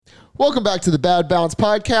Welcome back to the Bad Bounce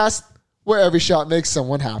Podcast, where every shot makes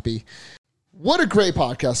someone happy. What a great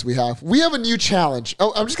podcast we have. We have a new challenge.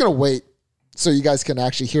 Oh, I'm just going to wait so you guys can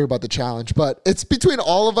actually hear about the challenge, but it's between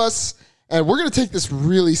all of us, and we're going to take this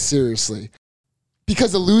really seriously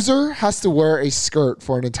because the loser has to wear a skirt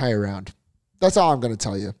for an entire round. That's all I'm going to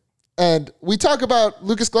tell you. And we talk about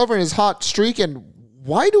Lucas Glover and his hot streak, and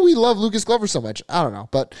why do we love Lucas Glover so much? I don't know,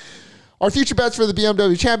 but our future bets for the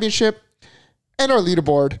BMW Championship and our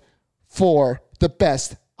leaderboard for the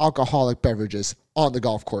best alcoholic beverages on the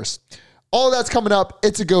golf course. All of that's coming up.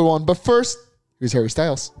 It's a good one. But first, here's Harry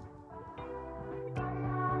Styles.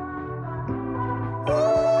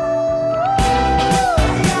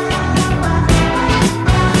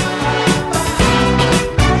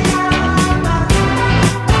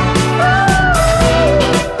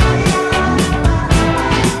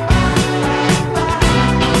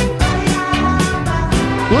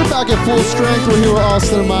 We're back at full strength. We're here with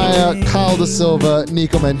Austin Maya, Kyle Da Silva,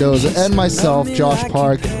 Nico Mendoza, and myself, Josh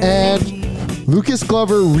Park. And Lucas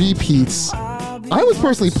Glover repeats. I was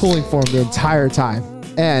personally pulling for him the entire time.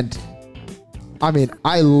 And, I mean,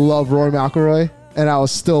 I love Rory McIlroy, and I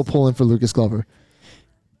was still pulling for Lucas Glover.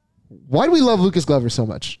 Why do we love Lucas Glover so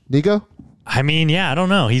much? Nico? I mean, yeah, I don't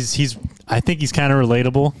know. I think he's kind of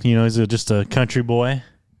relatable. You know, he's just a country boy.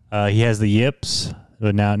 He has the yips,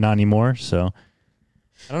 but now not anymore, so...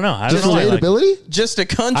 I don't know. Just relatability? Just a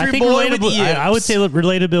country boy with yips. I would say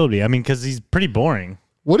relatability. I mean, because he's pretty boring.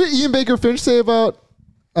 What did Ian Baker Finch say about...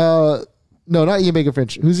 no, not Ian Baker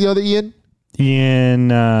Finch. Who's the other Ian?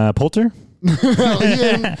 Ian Poulter?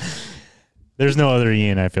 Ian. There's no other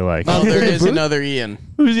Ian, I feel like. Oh, there is another Ian.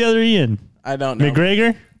 Who's the other Ian? I don't know.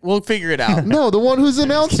 McGregor? We'll figure it out. No, the one who's the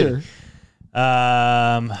announcer.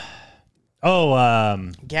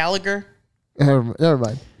 Gallagher? Never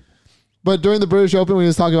mind. But during the British Open, when he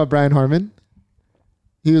was talking about Brian Harmon,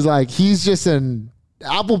 he was like, he's just an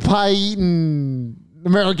apple pie eating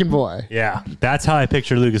American boy. Yeah, that's how I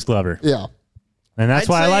picture Lucas Glover. Yeah. And that's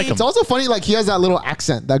why I like him. It's also funny, like, he has that little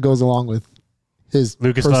accent that goes along with his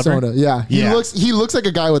Lucas persona. Glover? Yeah. He looks like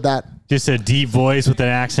a guy with that. Just a deep voice with an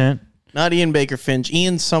accent. Not Ian Baker Finch.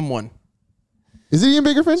 Ian someone. Is it Ian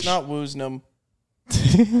Baker Finch? It's not Woosnam.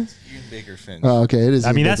 Ian Baker Finch. Oh, okay. It is.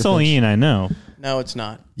 I mean, that's the only Ian I know. No, it's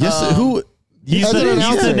not. Yes, who? He's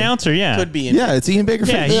the announcer, yeah. Could be Ian. Yeah, it's Ian Baker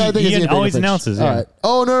Finch. I think it's Ian Baker always Finch. announces. All Yeah. right.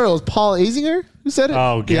 Oh, no, it was Paul Azinger who said it?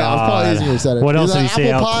 Oh, God. Yeah, it was Paul Azinger who said it. What else He's did he an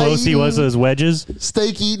say? apple How pie close he was to his wedges?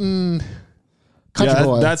 Steak eating country Yeah,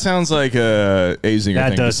 boy. that sounds like a Azinger That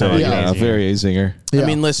thing to does say. sound like Yeah, Azinger. very Azinger. Yeah. I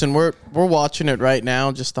mean, listen, we're watching it right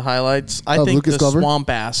now, just the highlights. I think Lucas the Glover? swamp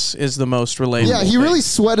ass is the most relatable. Yeah, he thing. really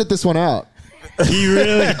sweated this one out. He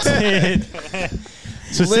really did.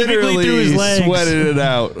 Specifically Literally through his legs. sweated it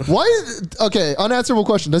out. Why? Okay, unanswerable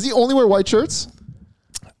question. Does he only wear white shirts?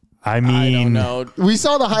 I mean, I don't know. We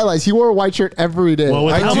saw the highlights. He wore a white shirt every day. Well,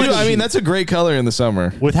 with how much- I mean, that's a great color in the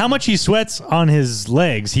summer. with how much he sweats on his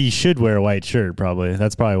legs, he should wear a white shirt, probably.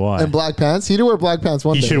 That's probably why. and black pants. He did wear black pants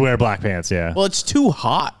one He day. should wear black pants, yeah. Well, it's too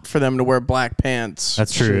hot for them to wear black pants.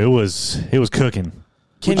 That's true. It was cooking.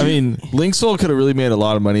 I mean, Linksoul could have really made a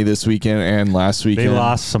lot of money this weekend and last They weekend.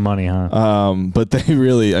 lost some money, huh? But they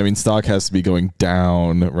really, I mean, stock has to be going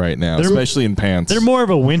down right now, especially in pants. They're more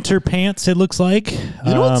of a winter pants, it looks like. You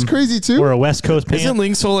know what's crazy too? Or a West Coast pant. Isn't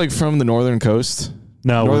Linksoul like from the northern coast?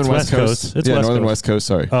 No, Northern it's West Coast. It's yeah, West northern Coast. West Coast.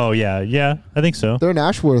 Sorry. Oh, yeah, I think so. They're in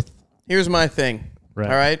Ashworth. Here's my thing.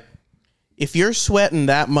 Right. All right. If you're sweating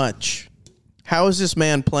that much, how is this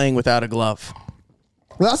man playing without a glove?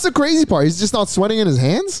 Well, that's the crazy part. He's just not sweating in his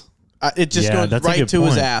hands. It just Yeah, goes that's a right good to his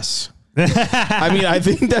point. ass. I mean, I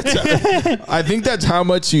think that's how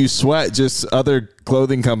much you sweat. Just other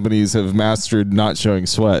clothing companies have mastered not showing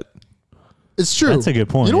sweat. It's true. That's a good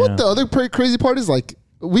point, You know yeah. what the other crazy part is? Like,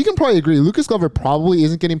 we can probably agree. Lucas Glover probably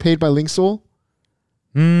isn't getting paid by Linksoul.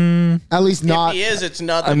 At least not. If he is, it's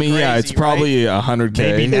nothing. I mean, yeah, crazy, it's probably right? $100K.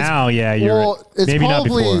 Maybe now, yeah, you're Well, right. it's Maybe not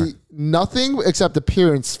before. probably nothing except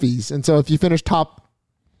appearance fees. And so if you finish top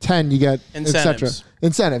 10, you get Incentives.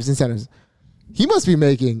 Incentives. He must be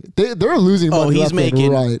making. They're losing money. Oh, he's left and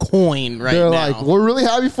making right. coin right They're now. like, we're really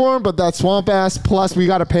happy for him, but that swamp ass plus we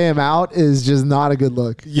got to pay him out is just not a good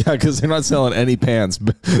look. Yeah, because they're not selling any pants.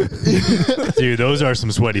 Dude, those are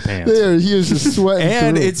some sweaty pants. He is just sweating.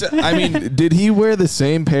 And through. it's, I mean, did he wear the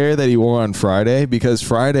same pair that he wore on Friday? Because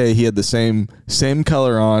Friday he had the same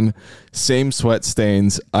color on, same sweat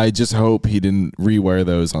stains. I just hope he didn't rewear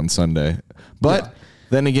those on Sunday. But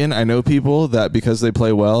then again, I know people that because they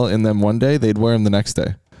play well in them one day, they'd wear them the next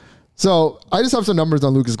day. So I just have some numbers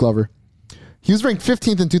on Lucas Glover. He was ranked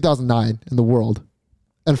 15th in 2009 in the world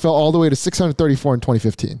and fell all the way to 634 in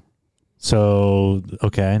 2015. So,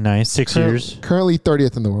 okay, nice. 6 years. Currently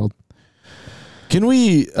 30th in the world. Can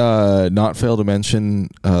we not fail to mention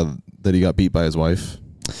that he got beat by his wife?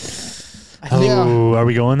 Oh, Yeah. are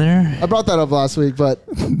we going there? I brought that up last week, but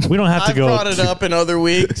We don't have to I go. brought it up in other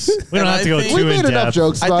weeks. We don't have to go I think, we too made in enough depth.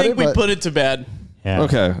 jokes about I think it. we but put it to bed. Yeah.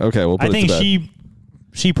 Okay, we'll put I think it to bed.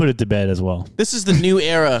 she put it to bed as well. This is the new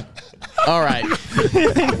era. All right.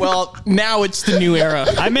 Well, now it's the new era.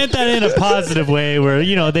 I meant that in a positive way, where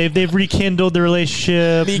they've rekindled the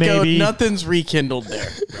relationship. Nico, maybe nothing's rekindled there,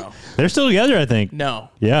 bro. they're still together. I think. No.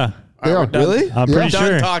 Yeah, They are. we're done. Really? I'm Yeah. pretty Done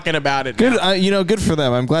sure. talking about it. Good, now. good for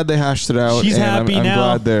them. I'm glad they hashed it out. She's and happy I'm now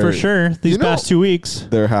glad they're for sure. These You know- past 2 weeks.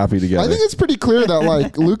 They're happy together. I think it's pretty clear that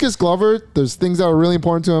like Lucas Glover, there's things that are really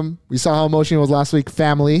important to him. We saw how emotional he was last week,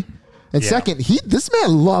 family. And Yeah. second, this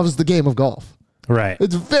man loves the game of golf. Right.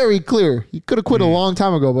 It's very clear. He could have quit a long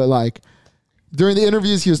time ago, but like during the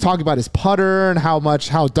interviews, he was talking about his putter and how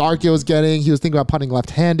dark it was getting. He was thinking about putting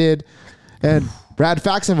left-handed. And Brad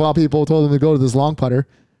Faxon, of all people, told him to go to this long putter.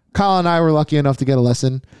 Kyle and I were lucky enough to get a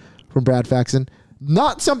lesson from Brad Faxon.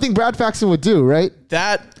 Not something Brad Faxon would do, right?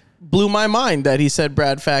 That blew my mind that he said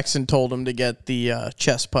Brad Faxon told him to get the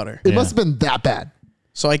chess putter. It must have been that bad.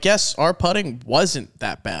 So I guess our putting wasn't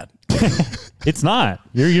that bad. It's not.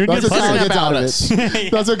 You're a That's good what Kyle putter. gets out of us.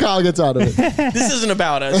 it. That's what Kyle gets out of it. This isn't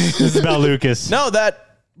about us. This is about Lucas. No,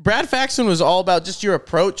 that Brad Faxon was all about just your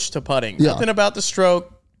approach to putting. Yeah. Nothing about the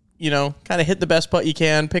stroke. Kind of hit the best putt you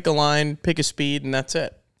can, pick a line, pick a speed, and that's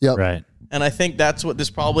it. Yep. Right. And I think that's what this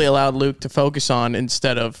probably allowed Luke to focus on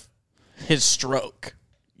instead of his stroke.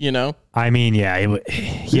 I mean, yeah.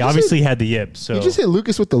 He obviously had the yips. So You just hit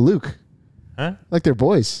Lucas with the Luke. Huh? Like they're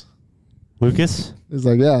boys. Lucas. It's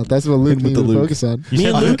like, yeah, that's what Luke with needs the to Luke. focus on. You Me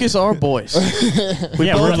said and Luke? Lucas are boys.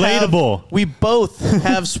 Yeah, both relatable. We both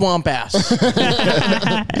have swamp ass.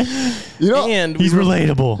 You know, And He's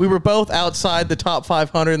relatable. we were both outside the top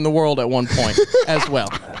 500 in the world at one point as well.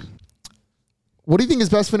 what do you think his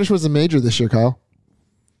best finish was in major this year, Kyle?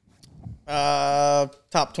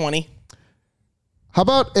 Top 20. How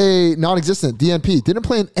about a non-existent DNP? Didn't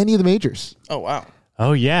play in any of the majors. Oh, wow.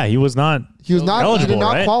 Oh yeah, he was not. He was not. He eligible, did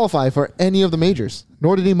not right? qualify for any of the majors.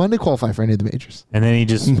 Nor did he Monday qualify for any of the majors. And then he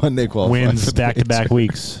just Monday qualified wins for the back-to-back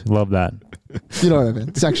weeks. Love that. You know what I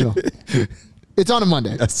mean? Sectional. It's on a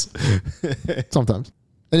Monday. Yes. Sometimes.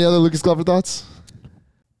 Any other Lucas Glover thoughts?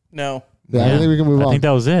 No. Yeah, I think we can move I on. think that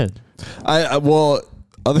was it.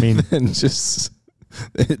 Other mean- than just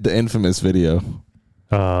the infamous video,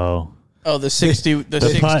 Oh, Oh, the 60. The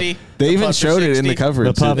 60. putt. they The even putt for showed it in 60, the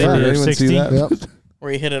coverage. The putt Did for anyone 60? see that? Yep.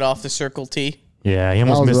 where he hit it off the circle T. yeah. He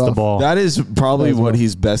almost was missed the rough. ball. That is probably That was what rough.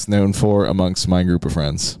 he's best known for amongst my group of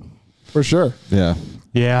friends. For sure. Yeah,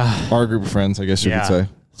 yeah. our group of friends, I guess you Yeah. could say.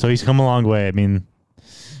 So he's come a long way. I mean,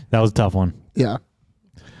 that was a tough one. Yeah.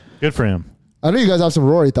 Good for him. I know you guys have some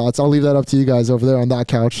Rory thoughts. I'll leave that up to you guys over there on that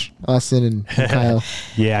couch. Austin and Kyle.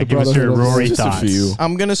 Yeah, The give us your brotherhood of Rory just a thoughts. few.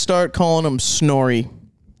 I'm going to start calling him Snorri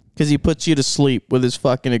because he puts you to sleep with his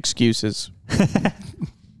fucking excuses.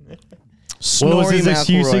 What was his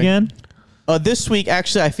excuse McElroy. again? This week,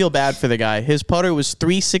 actually, I feel bad for the guy. His putter was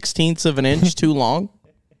 3/16 of an inch too long,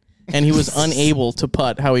 and he was unable to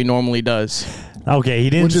putt how he normally does. Okay, he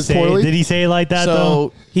didn't Which is say. poorly? Did he say it like that though?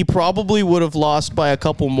 So he probably would have lost by a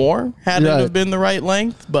couple more had it Right. have been the right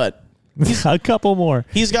length, but A couple more.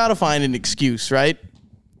 he's got to find an excuse, right?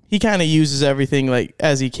 He kind of uses everything like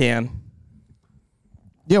as he can.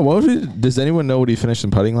 Yeah, does anyone know what he finished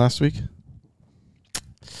in putting last week?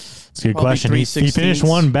 It's a good Probably question. He finished 3/16.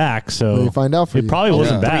 one back, so Let me find out for it you. probably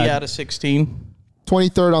wasn't Yeah. 3 bad. out of 16.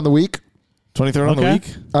 23rd on the week 23rd on the Okay.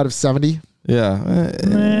 week? out of 70. Yeah.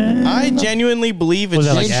 I genuinely believe it's Was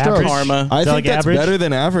that like just average? karma. I Is that think like that's average? better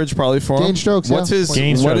than average probably for him. Gain strokes, What's yeah. his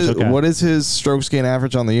Gain what strokes, is okay. what is his strokes gain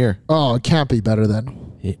average on the year? Oh, it can't be better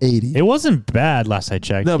than 80. It wasn't bad last I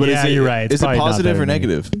checked. No, but yeah, is it, you're right. It's Is it probably not positive better or than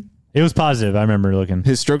negative? It was positive. I remember looking.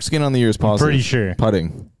 His strokes gain on the year is positive. pretty sure.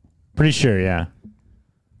 Putting. Pretty sure, yeah.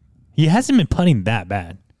 He hasn't been putting that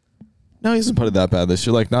bad. No, he hasn't putted that bad this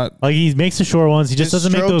year. Like not. Like he makes the short ones. He just His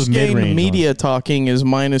doesn't make those strokes gained mid-range media talking is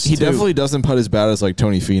 -2. He definitely doesn't putt as bad as like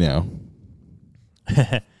Tony Finau.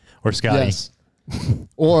 ones. Or Scotty. Yes.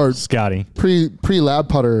 Or Scotty. pre-lab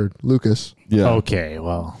putter Lucas. Yeah. Okay,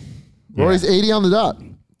 well. yeah. Rory's 80 on the dot.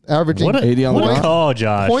 Averaging What a, 80 on the what a dot. call,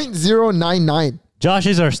 Josh. 0.099. Josh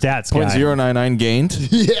is our stats guy. .099 gained.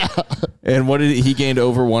 Yeah. And what did he gained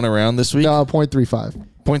over one around this week? 0.35.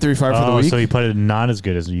 0.35 for the Oh, week. so he putted not as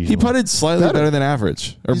good as usual. He putted slightly Better. better than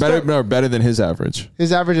average, or He's better, got- no, better than his average.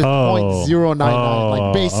 His average is Oh. 0.099. Like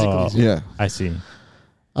Oh. basically. Oh. zero. Yeah. I see.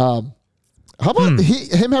 How about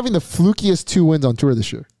him having the flukiest 2 wins on tour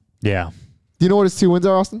this year? Yeah. Do you know what his 2 wins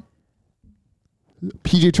are, Austin?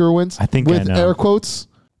 PGA Tour wins? I think with I know. air quotes.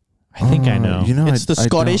 I think I know. You know, It's the I don't.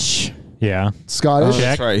 Scottish Yeah. Scottish. Check.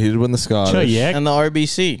 That's right. He did win the Scottish. Chayek? and the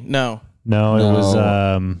RBC. No, No, it No. was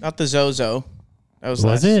not the Zozo. That was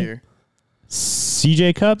Was last it? year.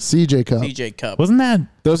 CJ Cup. CJ Cup. CJ Cup. Wasn't that?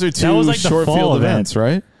 Those are two was like the short fall field event. events,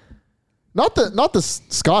 right? Not the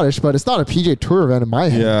Scottish, but it's not a PGA Tour event in my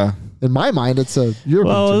head. Yeah. In my mind, it's a European.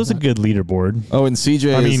 Well, Tour it was a event. good leaderboard. Oh, and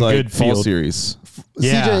CJ I mean, is like good fall field. series.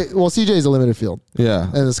 Yeah. CJ is a limited field, Yeah.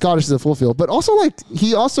 and the Scottish is a full field. But also, like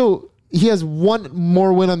he has one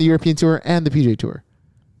more win on the European Tour and the PGA Tour.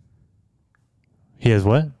 He has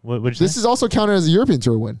what? What? What'd you This say? is also counted as a European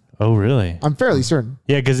Tour win. Oh, really? I'm fairly certain.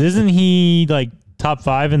 Yeah, because isn't he like top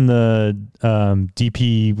 5 in the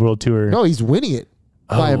DP World Tour? No, he's winning it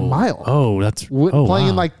by a mile. Oh, that's Playing in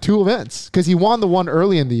wow. like 2 events because he won the one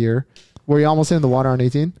early in the year where he almost hit in the water on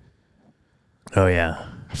 18. Oh yeah,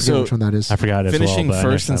 I forget So, which one that is. I forgot as Finishing well. but I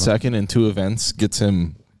know first and that one. second in 2 events gets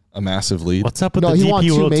him a massive lead. What's up with No, the he won DP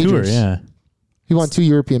 2 World Tour? majors. Yeah. He won 2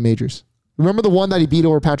 European majors. Remember the one that he beat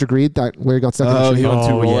over Patrick Reed, that where he got stuck in Oh, the he tree? won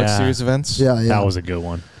 2 Oh, Rolex yeah. Series events? Yeah, yeah. That was a good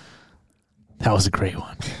one. That was a great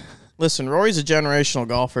one. Listen, Rory's a generational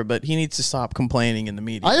golfer, but he needs to stop complaining in the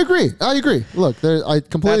media. I agree. Look, I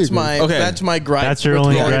completely That's agree. my Okay. that's my gripe. That's your with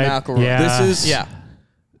only Rory gripe? McIlroy. Yeah. This is Yeah.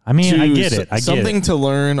 I mean, I to get it. I get something it. to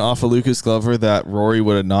learn off of Lucas Glover that Rory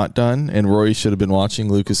would have not done, and Rory should have been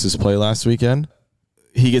watching Lucas's play last weekend.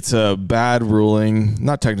 He gets a bad ruling,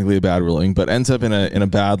 not technically a bad ruling, but ends up in a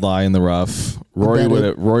bad lie in the rough. Rory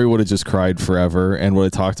would have just cried forever and would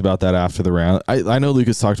have talked about that after the round. I know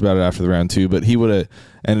Lucas talked about it after the round too, but he would have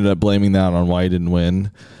ended up blaming that on why he didn't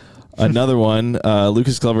win. Another one,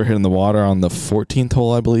 Lucas Glover hit in the water on the 14th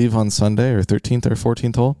hole, I believe, on Sunday, or 13th or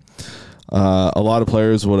 14th hole. A lot of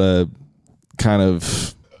players would have kind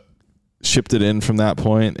of shipped it in from that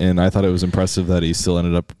point, and I thought it was impressive that he still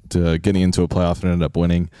ended up getting into a playoff and ended up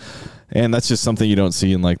winning. And that's just something you don't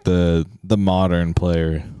see in like the modern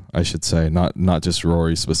player, I should say, not just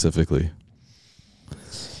Rory specifically.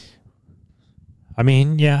 I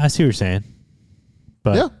mean, yeah, I see what you're saying.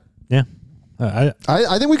 But yeah.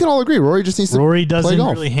 I think we can all agree. Rory just needs to Rory play doesn't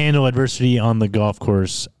golf. really handle adversity on the golf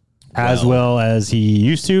course as well as he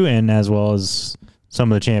used to, and as well as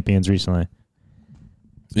some of the champions recently.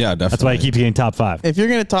 Yeah, definitely. That's why he keeps getting top 5. If you're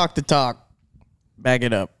gonna talk the talk, back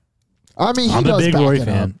it up. I mean, he I'm a does big back Rory it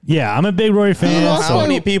fan. up. Yeah, I'm a big Rory fan. Yeah, How so-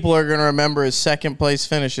 many people are gonna remember his second place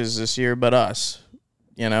finishes this year but us?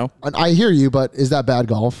 You know? And I hear you, but is that bad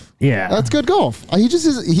golf? Yeah. That's good golf. He just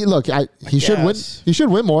is. He should win. guess. He should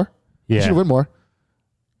win more. He Yeah. should win more.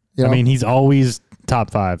 You I know? mean, he's always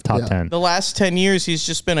top 5, top Yeah. 10. The last 10 years he's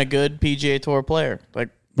just been a good PGA Tour player. Like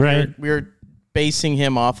Right. we're basing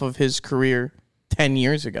him off of his career 10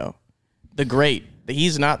 years ago. The great.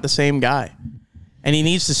 He's not the same guy. And he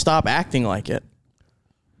needs to stop acting like it.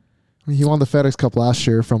 he won the FedEx Cup last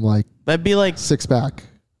year from like That'd be like 6 back.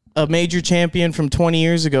 a major champion from 20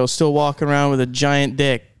 years ago still walking around with a giant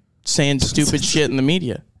dick saying stupid shit in the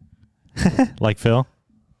media. Like Phil?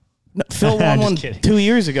 No, Phil won I'm just one kidding. 2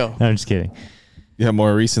 years ago. No, I'm just kidding. Yeah,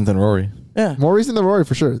 more recent than Rory. Yeah. More reason than Rory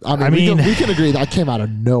for sure. I mean, we can agree that came out of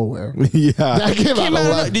nowhere. Yeah. That came out of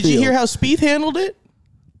left Did you field. hear how Spieth handled it?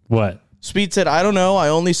 What? Spieth said, I don't know. I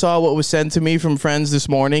only saw what was sent to me from friends this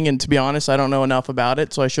morning. And to be honest, I don't know enough about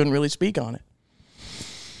it, so I shouldn't really speak on it.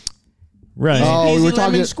 Right. Oh, Easy we're lemon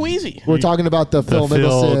talking. squeezy. We're talking about the Phil Phil-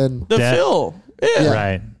 Mickelson. The That- Phil. Yeah.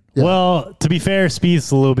 Right. Yeah. Well, to be fair,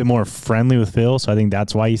 Spieth's a little bit more friendly with Phil, so I think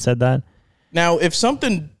that's why he said that. Now, if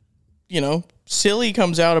something, silly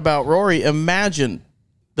comes out about Rory, imagine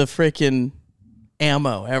the freaking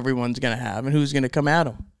ammo everyone's going to have and who's going to come at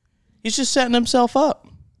him. He's just setting himself up.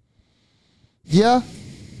 Yeah.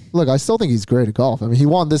 Look, I still think he's great at golf. I mean, he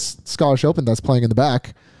won this Scottish Open that's playing in the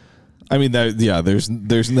back. I mean,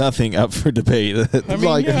 there's nothing up for debate.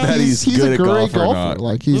 That he's he's good a at great golf or golfer. not.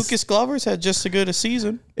 Like he's Lucas Glover's had just as good a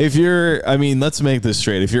season. If you're, let's make this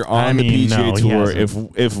straight. If you're on the PGA no, he Tour,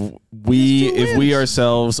 hasn't. if we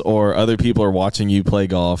ourselves or other people are watching you play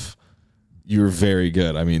golf, you're very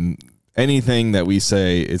good. I mean, anything that we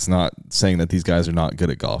say, it's not saying that these guys are not good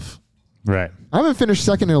at golf. Right. I haven't finished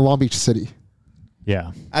second in Long Beach City.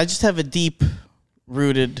 Yeah. I just have a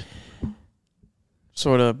deep-rooted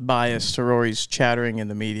sort of bias to Rory's chattering in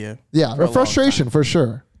the media. Yeah, For a a frustration long for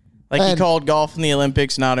sure. Like he And- called golf in the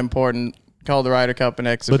Olympics not important, called the Ryder Cup an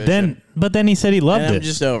exhibition. But then he said he loved and I'm it.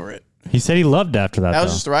 just over it. He said he loved after that. That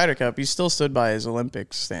was though. just the Ryder Cup. He still stood by his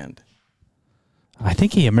Olympics stand. I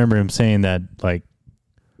think I remember him saying that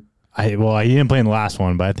he didn't play in the last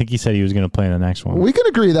one, but I think he said he was going to play in the next one. We can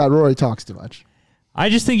agree that Rory talks too much. I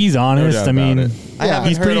just think he's honest. doubt I mean, about it. I haven't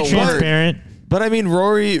he's heard pretty a word. transparent. But I mean,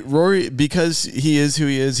 Rory, because he is who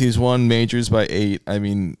he is, he's won majors by 8. I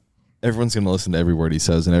mean, everyone's going to listen to every word he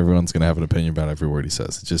says, and everyone's going to have an opinion about every word he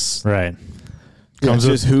says. It's just right. Comes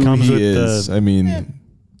just who he is. I mean,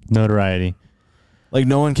 notoriety. Like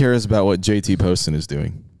no one cares about what JT Poston is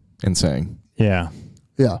doing and saying. Yeah.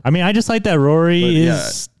 Yeah. I mean, I just like that Rory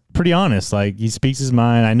is pretty honest. Like he speaks his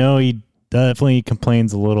mind. I know he definitely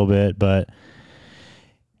complains a little bit, but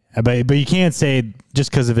you can't say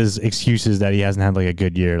just because of his excuses that he hasn't had like a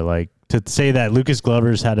good year. Like to say that Lucas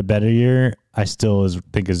Glover's had a better year, I still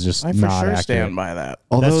think is just I not for sure accurate. stand by that.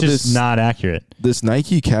 Although that's just not accurate. This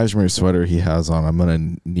Nike cashmere sweater he has on, I'm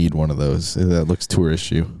gonna need one of those. That looks tour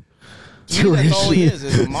issue. That's all he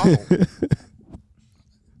is a model.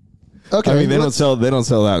 Okay. I mean, they don't sell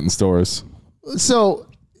that in stores. So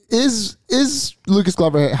is Lucas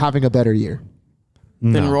Glover having a better year?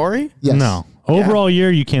 Than Rory? Yes. No. Overall year,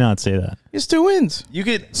 you cannot say that. He has 2 wins. You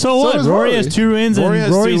could. So what? does Rory Rory. has 2 wins, Rory and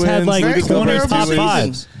has 2 Rory's had wins. like Very 20 comparable top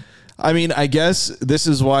seasons. 5s. I mean, I guess this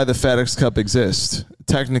is why the FedEx Cup exists.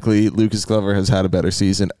 Technically, Lucas Glover has had a better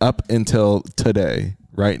season up until today,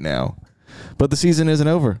 right now. But the season isn't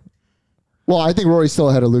over. Well, I think Rory's still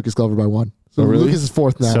ahead of Lucas Glover by 1. So really? Lucas is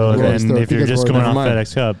 4th now. So Rory's then, third if you're because just Rory- going off Never mind.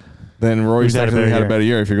 FedEx Cup, Then Rory's Who's had a technically better had a year? better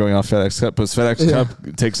year if you're going off FedEx Cup. Because FedEx Yeah.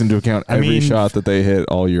 Cup takes into account I every mean, shot that they hit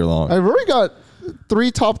all year long. Rory got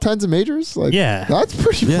 3 top 10s in majors. Like, Yeah. that's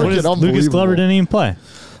pretty Yeah. freaking what is unbelievable. Lucas Glover didn't even play?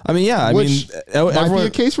 I mean, yeah. I Which mean, might be a everyone,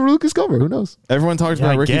 case for Lucas Glover. Who knows? everyone talks Yeah,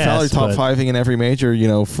 about I Ricky guess, Fowler top but- 5ing in every major,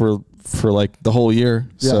 for like the whole year.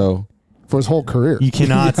 Yeah. So For his whole career. You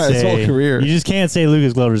cannot Yeah, his say whole career. You just can't say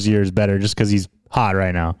Lucas Glover's year is better just because he's hot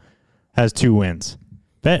right now. Has 2 wins.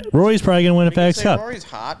 Bet Rory's probably gonna win a FedEx Cup. Rory's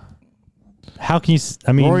hot. How can you?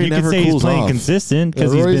 I mean, Rory you could never say he's cools playing off. consistent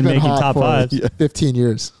because Rory's he's been making hot top for 5s. 15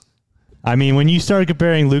 years. I mean, when you start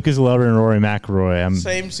comparing Lucas Glover and Rory McIlroy,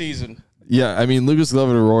 Same season. yeah, I mean, Lucas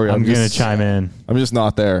Glover to Rory. I'm gonna just, chime in. I'm just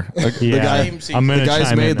not there. Like, Yeah, Same season. I'm gonna the guy's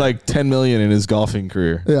chime made in. like 10 million in his golfing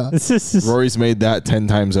career. Yeah. This is Rory's made that 10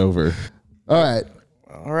 times over. All right.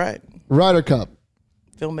 All right. Ryder Cup.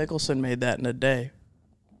 Phil Mickelson made that in a day.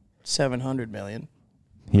 700 million.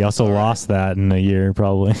 He also lost that in a year,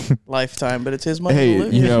 probably. Lifetime, but it's his money to Hey,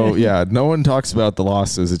 lose. yeah, no one talks about the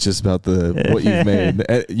losses. It's just about what you've made.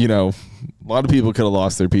 A lot of people could have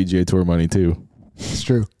lost their PGA Tour money too. It's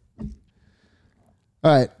true.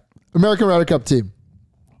 All right. American Ryder Cup team.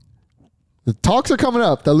 The talks are coming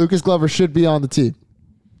up that Lucas Glover should be on the team.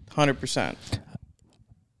 100%.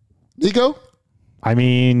 Nico? I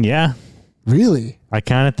mean, yeah, Really? I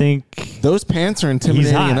kind of think Those pants are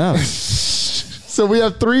intimidating hot. enough. So we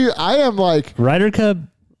have 3. I am like, Ryder Cup.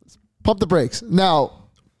 pump the brakes. Now,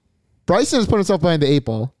 Bryson has put himself behind the 8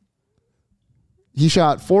 ball. He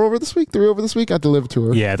shot 4 over this week, 3 over this week at the Live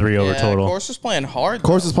Tour. Yeah, 3 over total. Course is playing hard.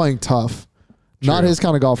 Course is playing tough. Not his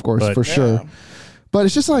kind of golf course, But- for sure. But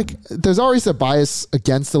it's just like, there's always a bias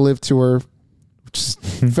against the Live Tour, which is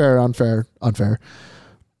fair, unfair.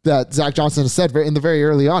 That Zach Johnson has said in the very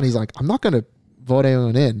early on. He's like, I'm not going to vote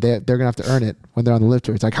anyone in. They're going to have to earn it when they're on the Live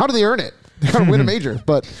Tour. It's like, how do they earn it? They got to win a major.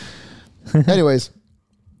 But anyways,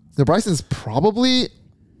 the Bryson's probably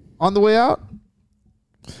on the way out.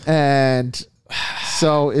 And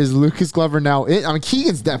so is Lucas Glover now in? I mean,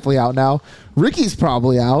 Keegan's definitely out now. Ricky's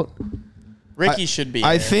probably out. Ricky should be.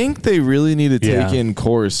 I there. think they really need to take Yeah. in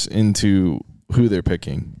course into who they're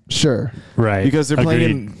picking. Sure. Right. Because they're playing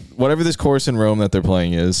Agreed. in whatever this course in Rome that they're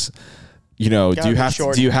playing is. Do Gotta you be have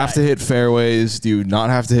short to and have to tight. hit fairways? Do you not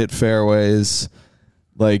have to hit fairways?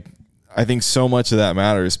 Like, I think so much of that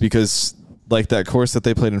matters because, like that course that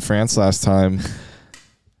they played in France last time.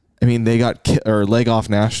 I mean, they got leg off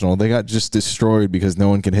national. They got just destroyed because no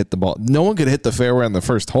one could hit the ball. No one could hit the fairway on the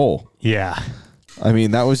first hole. Yeah, I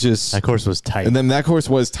mean, that was just. that course was tight And then that course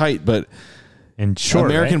was tight, but and short.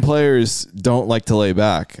 American right? players don't like to lay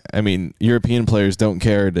back. I mean, European players don't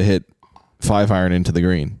care to hit 5-iron into the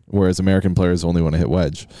green, whereas American players only want to hit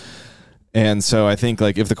wedge. And so I think,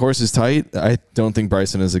 like, if the course is tight, I don't think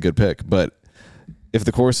Bryson is a good pick. But if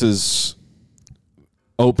the course is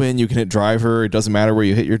open, you can hit driver. It doesn't matter where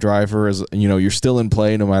you hit your driver. As you're still in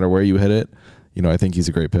play no matter where you hit it. I think he's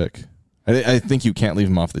a great pick. I think you can't leave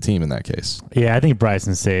him off the team in that case. Yeah, I think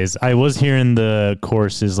Bryson stays. I was hearing the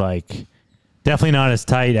course is like definitely not as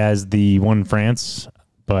tight as the one in France,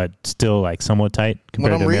 but still like somewhat tight What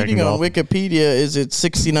compared I'm to American reading on golf. Wikipedia is it's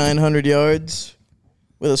 6,900 yards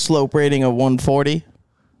with a slope rating of 140.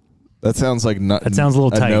 That sounds like That sounds a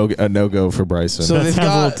little tight. A no go for Bryson. So That they've sounds a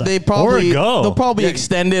got little they tight. probably Or a go. they'll probably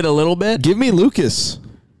extend it a little bit. give me Lucas.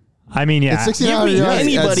 I mean, yeah. It's 6,900 Give me yards.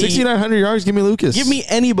 any- At Anybody- 6,900 yards, give me Lucas. Give me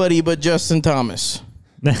anybody but Justin Thomas.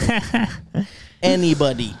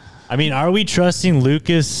 Anybody. I mean, are we trusting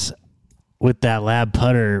Lucas with that lab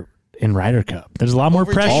putter in Ryder Cup? There's a lot more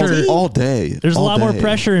pressure all day. There's a lot more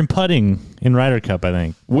pressure in putting in Ryder Cup, I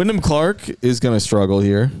think. Wyndham Clark is going to struggle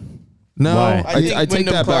here. No, Why? I think take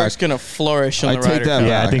Wyndham that Clark's back. going to flourish on I the take Ryder that Cup.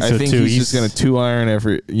 Yeah, I back. think so too. He's just going to 2-iron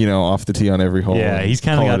every, off the tee on every hole. Yeah, he's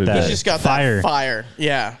kind of Call got it a that day. He's just got fire. that fire.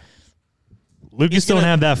 Yeah. Lucas don't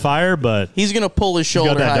have that fire, but He's going to pull his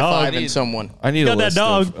shoulder that high dog. five in someone. I need got a that list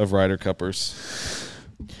dog. of Ryder Cuppers.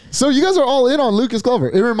 So you guys are all in on Lucas Glover.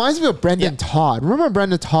 It reminds me of Brendan Todd. Remember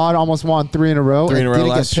Brendan Todd almost won 3 in a row? 3 in a and row didn't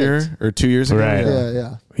get last picked? year or 2 years ago. Right.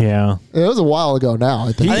 Yeah. yeah, It was a while ago now.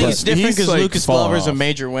 I think. I think But it's different he's, because like, Lucas fallen Glover's a off.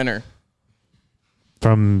 major winner.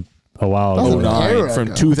 from a while That was ago. an 09 era from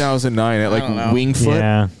ago. 2009 at don't know. Winged Foot.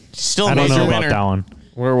 Yeah, Still I a don't major know about winner that one.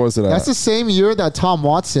 Where was it at? That's the same year that Tom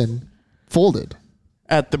Watson folded.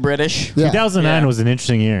 at the British. Yeah. 2009 Yeah. was an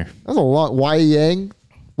interesting year. That was a lot. Y Yang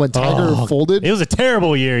when Tiger folded. It was a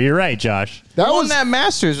terrible year. You're right, Josh. that Who won was that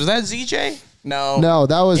Masters? Was that ZJ? No.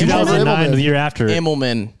 that was Immelman? 2009, the year after.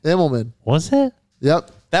 Immelman. Immelman. Was it?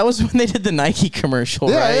 Yep. That was when they did the Nike commercial,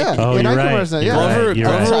 Yeah, right? yeah. Oh, And you're I right. commercial, You're yeah. right. Glover, You're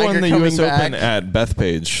right. Glover won Tiger the coming U.S. Open back. at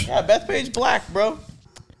Bethpage. Yeah, Bethpage Black, bro.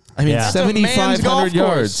 I mean, That's a man's 7,500 golf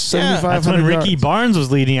yards. course. Yeah. That's 7,500 when yards. Ricky Barnes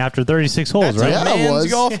was leading after 36 holes, That's right? a Yeah, it man's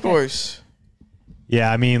was. golf course. Yeah,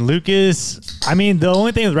 I mean, Lucas, the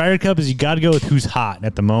only thing with Ryder Cup is you got to go with who's hot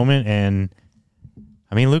at the moment. And,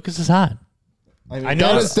 I mean, Lucas is hot. I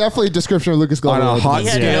know. That is definitely a description of Lucas On Glover. a hot He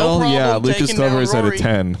had no scale, problem yeah, Lucas taking Glover down is at a Rory.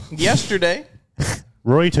 10. Yesterday.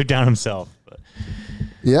 Rory took down himself.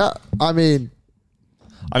 Yeah. I mean,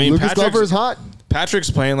 Lucas Glover is hot. Patrick's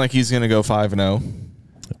playing like he's going to go 5-0.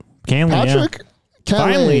 Canley, Patrick Cantlay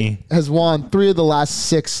Finally. has won 3 of the last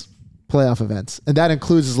 6 playoff events, and that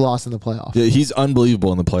includes his loss in the playoff. Yeah, he's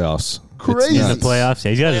unbelievable in the playoffs. Crazy. in the playoffs.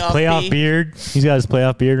 Yeah, he's got his Playoff playoff P. beard. He's got his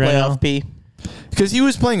playoff beard right now. Playoff P. Because he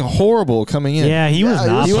was playing horrible coming in. Yeah, he was Yeah,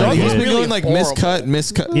 not he was- playing He's good. been Really going like horrible.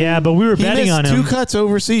 miscut. Yeah, but we were He betting missed on him. 2 cuts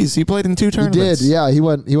overseas. He played in 2 He tournaments. did. Yeah, he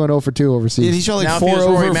went 0 for 2 overseas. And he shot like Now, 4 if he was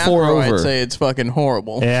Rory over, 4 McIlroy, over. I'd say it's fucking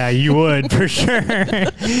horrible. Yeah, you would for sure.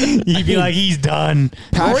 You'd be like, he's done.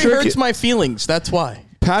 Rory Patrick, hurts my feelings. That's why.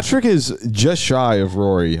 Patrick is just shy of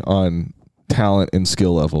Rory on talent and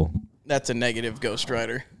skill level. That's a negative Ghost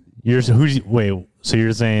Rider. So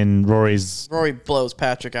you're saying Rory's Rory blows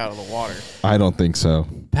Patrick out of the water. I don't think so.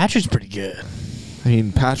 Patrick's pretty good. I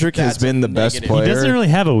mean, Patrick has That's been the best negative. He doesn't player really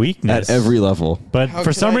have a weakness at every level. But How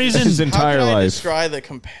for can some I- reason, His entire How can I life. describe the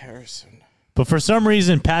comparison?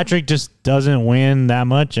 Patrick just doesn't win that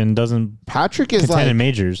much and doesn't Patrick is contend in like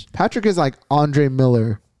majors. Andre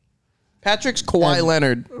Miller. Patrick's Kawhi And-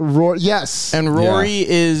 Leonard, Yes. and Rory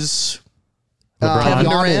is Kevin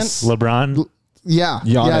Durant. LeBron. Yeah.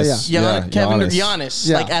 Giannis. Yeah. Yeah, Kevin Giannis. Giannis,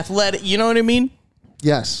 Yeah. like athletic. You know what I mean?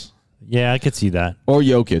 Yes. Yeah, I could see that. Or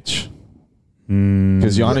Jokic.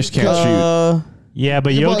 Because Giannis can't shoot. Yeah,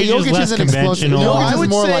 but Well, Jokic, Jokic is less is an explosive- conventional. No, No, Jokic I is would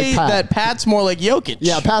more say like Pat. that Pat's more like Jokic.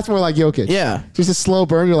 Yeah, Pat's more like Jokic. Yeah. Just a slow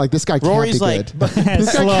burn. You're like, this guy can't Rory's be like, good. This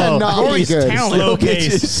guy Slow. cannot Rory's be good. talented. Slow Jokic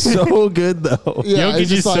pace. is so good, though. Yeah, Jokic it's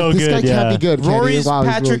just is like, so this guy good, can't yeah. be good. can he? Rory's Wow,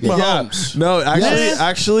 he's Patrick really good. Mahomes. No,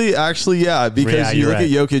 actually, yeah. Because Yeah, you you're look at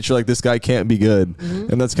Jokic, you're like, this guy can't be good.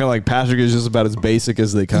 And that's kind of like Patrick is just about as basic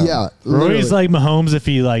as they come. Yeah. Rory's literally. like Mahomes if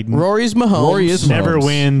he Rory's Mahomes. Rory is never Mahomes.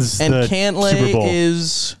 wins and the Super Cantlay Bowl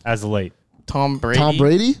is as of late. Tom Brady. Tom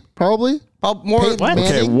Brady, probably. More Peyton What? Manning.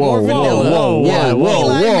 Okay, More whoa, vanilla. whoa, Yeah, whoa, whoa,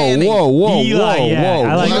 Eli Manning. whoa, whoa, Eli, whoa, yeah, whoa,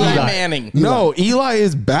 I like whoa. Eli Eli. Manning. No, Eli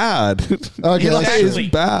is bad. Okay, Eli that's is true.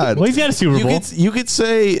 bad. Well, he's got a Super Bowl. You could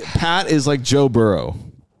say Pat is like Joe Burrow.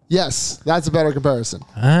 Yes, that's a better comparison.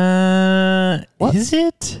 Is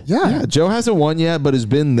it? Yeah. Joe hasn't won yet, but has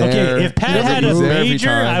been there. Okay, if Pat had a He's there every major,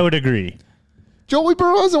 time. I would agree. Joey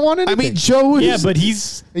Burrow hasn't won I anything. mean, Joe is. Yeah, but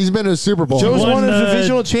he's he's been to a Super Bowl. Joe's won won a the-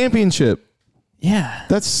 divisional championship. yeah.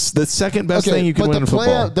 That's the second best okay, thing you can but win in the play,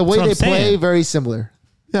 football. the way That's they what I'm play, saying. very similar.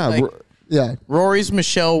 Yeah, Like- Yeah. Rory's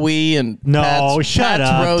Michelle Wee and No, Pat's, shut Pat's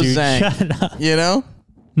up, dude. Roseanne. Shut up. You know?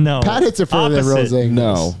 No. Pat hits it further than Opposite. Rose.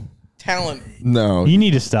 no, Talent. no. You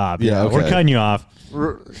need to stop. Yeah, We're okay. cutting you off.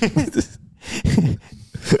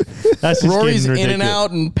 That's just Rory's getting in and ridiculous.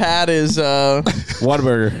 out, and Pat is.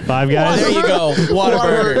 Whataburger. Five guys. There you go.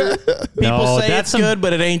 Whataburger. People No, say that's it's some- good,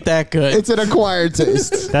 but it ain't that good. It's an acquired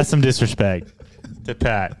taste. That's some disrespect to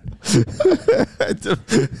Pat.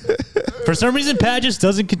 For some reason, Pat just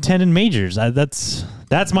doesn't contend in majors.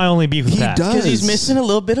 That's my only beef with He Pat. does. because he's missing a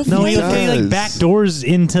little bit of No, he flavor. like backdoors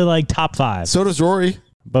into like top five. So does Rory.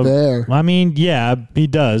 But Fair. I mean, yeah, he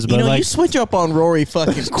does. But You know, like, you switch up on Rory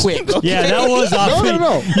fucking quick. Okay? yeah, that was off.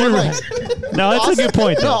 No. You're right. No, that's a good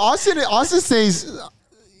point. No, Though. Austin says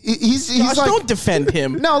he's Josh, like, don't defend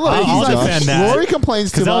him. no, look, I'll he's like, defend that. Rory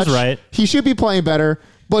complains too 'Cause I was much. right. He should be playing better,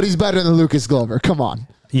 but he's better than Lucas Glover. Come on.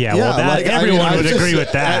 Yeah, well, everyone would agree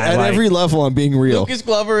with that. At like, every level, I'm being real. Lucas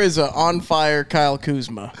Glover is an on-fire Kyle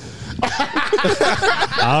Kuzma.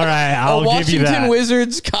 all right, I'll give you Washington that.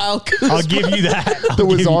 Wizards, Kyle Kuzma. I'll give you that. The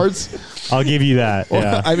Wizards. I'll give you that.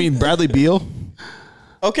 Yeah. I mean, Bradley Beal.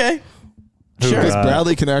 Okay. Who, Sure. Because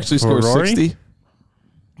Bradley can actually score Rory? 60.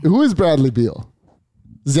 Who is Bradley Beal?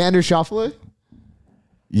 Xander Schauffele?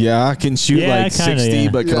 Yeah, can shoot Yeah, like kinda, 60, yeah.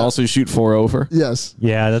 but can Yeah. also shoot 4 over. Yes.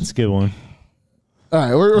 Yeah, that's a good one. All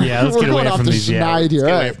right, we're Yeah, let's we're get away going off from the these. Yeah, schneid let's here.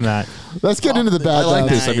 get All away right, from that. let's get into the bad. I like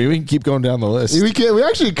bouts. this. I mean, we can keep going down the list. We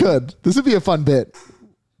actually could. This would be a fun bit.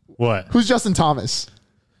 What? Who's Justin Thomas?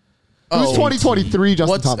 Who's Oh. 2023 Justin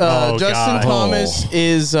What's Thomas? Oh, Justin God. Thomas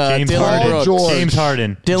is James Dylan Harden. Brooks. George. James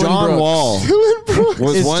Harden. Dylan John Brooks. Wall Dylan Brooks.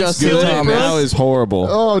 was Is once Justin good and Thomas. now is horrible.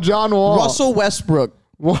 Oh, John Wall. Russell Westbrook.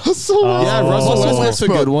 Russell. Oh. Yeah, Russell Russell Westbrook's a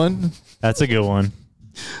good one. That's a good one.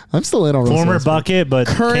 I'm still in on Russell Former Westbrook. bucket, but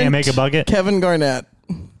Current can't make a bucket. Kevin Garnett.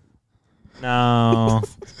 No.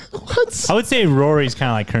 What? I would say Rory's kind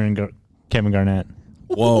of like current Kevin Garnett.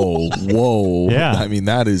 Whoa. Yeah. I mean,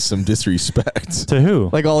 that is some disrespect. To who?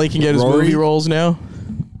 Like all he can get is Rory? movie roles now.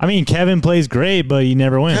 I mean, Kevin plays great, but he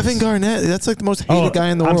never wins. Kevin Garnett, that's like the most hated guy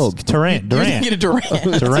in the world. Durant. You're thinking Durant. of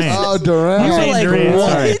Durant. Durant. Oh, I'm Durant. saying like, Durant.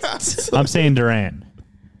 what? Sorry. I'm saying Durant.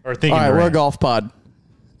 Or thinking All right, we're a Durant. golf pod.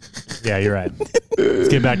 Yeah, you're right. Let's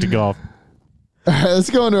get back to golf. All right, let's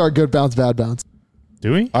go into our good bounce, bad bounce.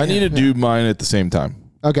 Do we? I need to do mine at the same time.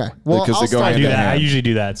 Okay. Well, Because I'll they go start I hand do in then. that. I hand. usually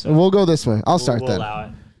do that. So We'll go this way. I'll start we'll then. allow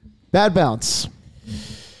it. Bad bounce.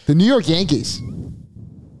 The New York Yankees.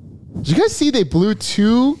 Did you guys see they blew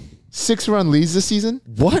 2 6-run leads this season?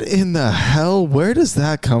 What in the hell? Where does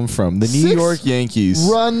that come from? The New 6 York Yankees.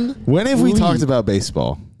 Run. When have we lead. talked about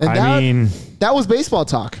baseball? And I mean, that was baseball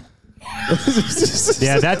talk.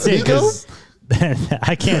 yeah, that's it. Nico? Because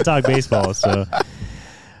I can't talk baseball, so.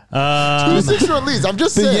 2 6-run leads. I'm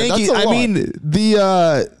just The saying. Yankees. That's a lot. I mean,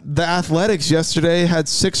 the Athletics yesterday had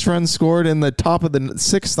 6 runs scored in the top of the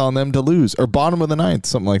 6th on them to lose, or bottom of the 9th,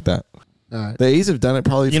 something like that. All right. The A's have done it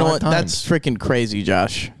probably. You know 5 what? times. That's freaking crazy,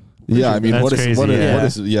 Josh. Yeah, I mean, That's what is crazy, what is yeah. what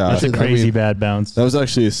is yeah? That's a I mean, crazy bad bounce. That was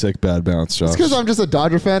actually a sick bad bounce, Josh. It's because I'm just a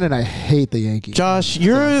Dodger fan and I hate the Yankees. Josh,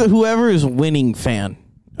 you're whoever is winning fan.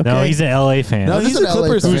 Okay? No, he's an LA fan. No, I'm he's just a an LA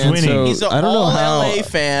Clippers fan. fan. Who's winning? So He's an I don't know all how. LA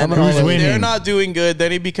fan. I'm an Who's LA winning? They're not doing good.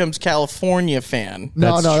 Then he becomes California fan.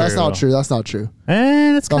 No, That's that's true. not true. That's not true.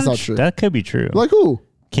 That's That's kinda not true. That could be true. Like who?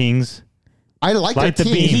 Kings I like Like their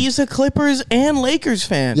the team. beam. He's a Clippers and Lakers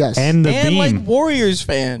fan. Yes. and the and beam. like Warriors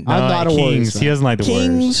fan. I'm not a Warriors Kings. fan. He doesn't like the Warriors.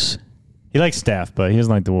 Kings. He likes Steph, but he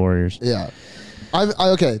doesn't like the Warriors. Yeah.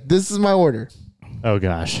 Okay, this is my order. Oh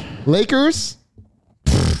gosh. Lakers,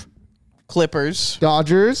 Clippers.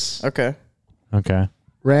 Dodgers, Okay. Okay.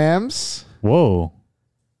 Rams. Whoa.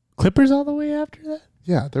 Clippers all the way after that?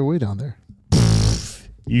 Yeah, they're way down there.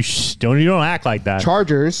 You don't act like that.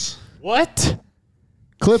 Chargers, What?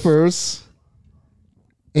 Clippers,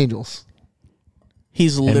 Angels.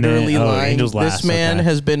 He's literally then- oh, lying. Angels This last, man okay.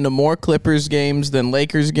 has been to more Clippers games than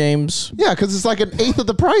Lakers games. Yeah, because it's like an eighth of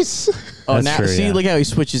the price. Oh, That's now true, see, yeah. look how he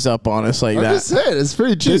switches up on us like I'm that. just saying, it's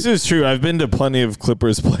pretty cheap. This is true. I've been to plenty of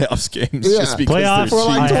Clippers playoffs games. Yeah. Just because Playoffs For they're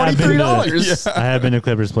like I have been to- $23. I have been to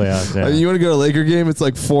Clippers playoffs. Yeah. You want to go to a Laker game? It's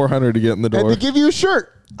like $400 to get in the And door. they give you a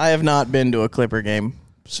shirt. I have not been to a Clipper game,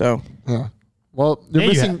 so Yeah. Well, you're Yeah,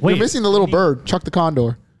 you missing. have- wait. You're missing the little bird, Chuck the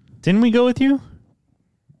Condor. Didn't we go with you?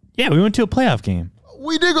 Yeah, we went to a playoff game.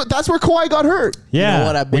 We did. That's where Kawhi got hurt. Yeah, you know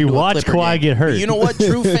what? I've been we to a watched Clipper Kawhi game. get hurt. But you know what?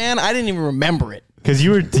 True fan, I didn't even remember it. Because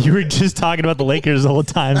you were just talking about the Lakers the whole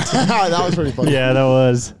time. That was pretty funny. Yeah, that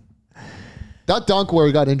was. That dunk where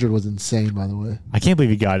he got injured was insane, by the way. I can't believe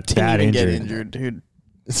he got Didn't that even injured. get injured, dude.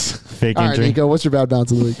 Fake All right, injury. Nico, what's your bad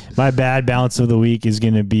bounce of the week? My bad bounce of the week is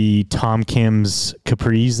going to be Tom Kim's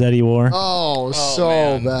capris that he wore. Oh,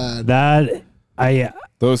 so man. bad. That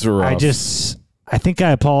Those are rough. I think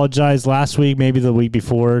I apologized last week, maybe the week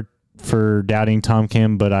before, for doubting Tom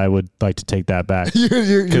Kim, but I would like to take that back. you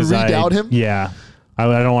redoubt him? Yeah. I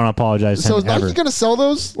don't want to apologize to So him is Nike ever. going to sell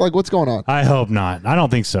those? Like, what's going on? I hope not. I don't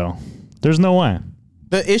think so. There's no way.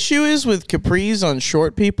 The issue is with capris on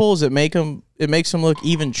short people is it makes them look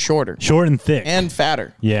even shorter Short and thick. and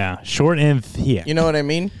fatter. yeah, short and thick. You know what I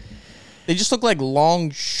mean? They just look like long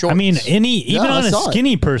shorts. I mean, even I on a saw it.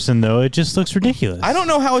 skinny person, though, it just looks ridiculous. I don't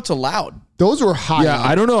know how it's allowed. Those were high. yeah,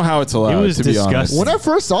 I don't know how it's allowed. It was to be honest. disgusting. When I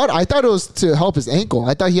first saw it, I thought it was to help his ankle.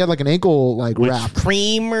 I thought he had like an ankle wrap.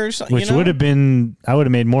 Cream or something. Which would have been, I would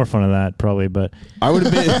have made more fun of that probably, but I would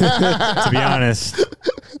have been. to be honest.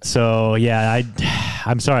 So, yeah,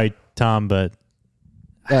 I'm sorry, Tom, but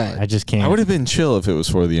I just can't. I would have been chill if it was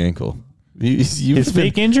for the ankle. His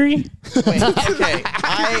fake injury? Wait, okay.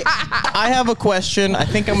 I have a question. I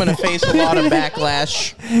think I'm going to face a lot of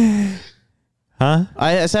backlash. Huh?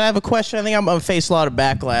 I said I have a question. I think I'm going to face a lot of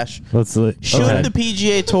backlash. Should the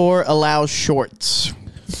PGA Tour allow shorts?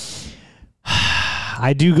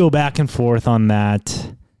 I do go back and forth on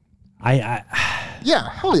that. Yeah,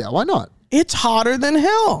 hell yeah, why not? It's hotter than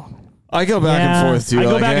hell. I go back and forth too. I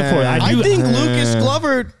go back and forth. I think Lucas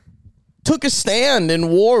Glover took a stand and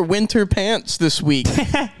wore winter pants this week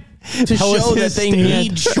to show that they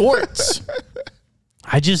need shorts.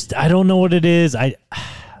 I don't know what it is. I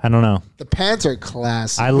don't know. The pants are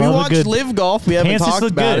class. I We love watched a good Live Golf. We haven't Pants just talked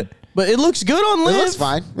look about good. it. But it looks good on Live. It looks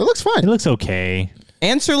fine. It looks fine. It looks okay.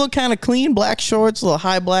 Answer look kind of clean. Black shorts, little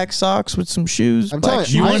high black socks with some shoes. I'm black telling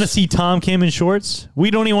Do you I- want to see Tom Kim in shorts? We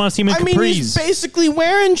don't even want to see him in I capris. mean, he's basically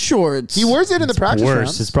wearing shorts. He wears it in the practice worse.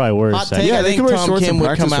 rounds. It's probably worse. Hot take, Yeah, I they think can wear Tom shorts Kim in would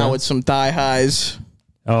come practice out rounds. with some thigh highs.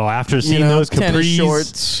 Oh, after seeing those tennis capris,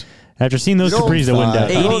 shorts. after seeing those You know, capris, I wouldn't doubt.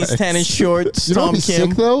 80s tennis shorts. You know Tom what'd be Kim.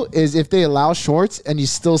 sick though is if they allow shorts and you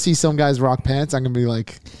still see some guys rock pants. I'm gonna be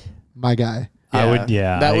like, my guy. I would.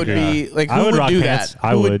 Yeah, that I would agree. be like I who would would rock do pants. that?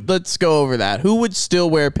 I Who would. Let's go over that. Who would still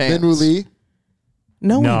wear pants? Bin Lee.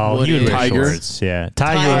 No, he would wear Tiger. shorts. Yeah,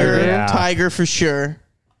 Tiger. Yeah. Tiger for sure.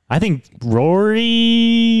 I think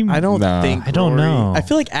Rory. I don't Nah. think. I don't Rory. know. I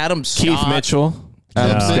feel like Adam Scott. Keith Mitchell.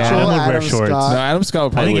 Adam No, Scott. Adam would wear Adam shorts. Scott. No, Adam Scott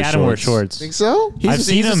would I probably think wear Adam wears shorts. shorts. Think so? He's, I've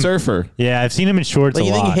seen he's a him- surfer. Yeah, I've seen him in shorts Like a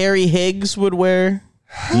you think lot. Harry Higgs would wear?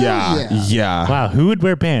 Yeah. yeah. Yeah. Wow, who would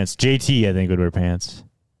wear pants? JT, I think, would wear pants.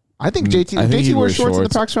 I think JT. I think JT he'd wears wear shorts in the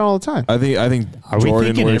shorts. practice round all the time. I think Are we Jordan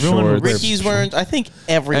thinking wears everyone would shorts. wear- Ricky's wearing. I think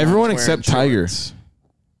everyone's Everyone wearing except shorts. Tiger.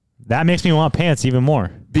 That makes me want pants even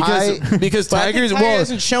more. Because But I think Tiger's Tiger well,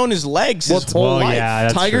 hasn't shown his legs his whole life. yeah,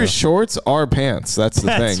 that's Tiger's true. shorts are pants. That's the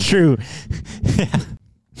That's thing. true.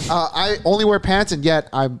 I only wear pants, and yet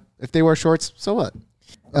if they wear shorts, so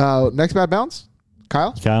what? Next bad bounce,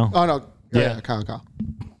 Kyle. Kyle? Oh no, Yeah. Kyle.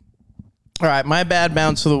 All right, my bad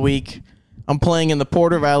bounce of the week. I'm playing in the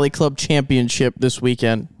Porter Valley Club Championship this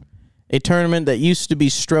weekend, a tournament that used to be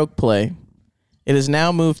stroke play. It has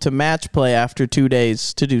now moved to match play after 2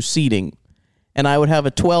 days to do seeding, and I would have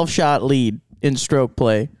a 12-shot lead in stroke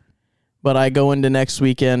play, but I go into next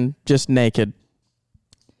weekend just naked,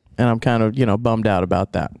 and I'm kind of bummed out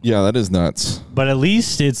about that. Yeah, that is nuts. But at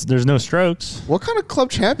least there's no strokes. What kind of club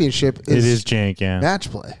championship It is is jank, yeah. match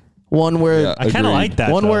play? One where Yeah. I kind of Agreed. like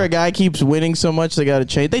that. one though. where a guy keeps winning so much they got to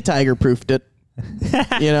change. They Tiger proofed it.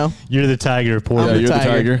 You're the Tiger reporter. Yeah, you're the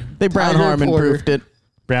Tiger. They Brown Tiger Harmon Porter. proofed it.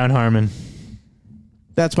 Brown Harmon.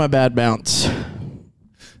 That's my bad bounce.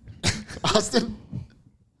 Austin.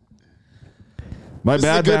 My This is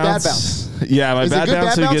a bad good bad bounce. bounce. Yeah, my Is it bad good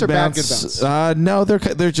bounce bad or bounce good or bad bounce. good bounce? No,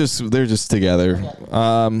 they're just together.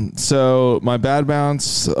 So my bad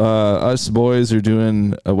bounce. Us boys are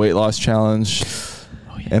doing a weight loss challenge,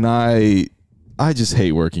 and I just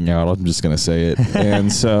hate working out. I'm just gonna say it.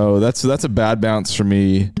 And so that's a bad bounce for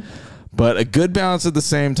me, but a good bounce at the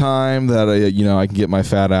same time that I can get my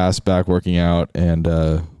fat ass back working out and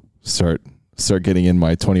start getting in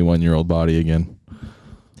my 21-year-old body again.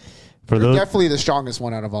 For You're those, definitely the strongest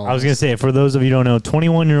one out of all. I was of gonna us. say, for those of you who don't know,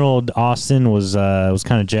 21-year-old Austin was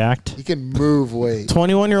kind of jacked. He can move weight.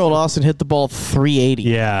 21-year-old Austin hit the ball 380.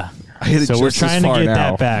 Yeah. I hit it So we're just as trying to far get now.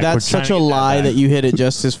 that back. That's We're trying such to a get lie back. that you hit it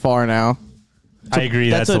just as far now. I agree.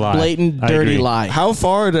 That's a a lie. blatant, I dirty agree. lie. How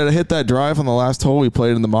far did I hit that drive on the last hole we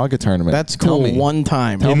played in the Maga tournament? That's Tell cool. me. One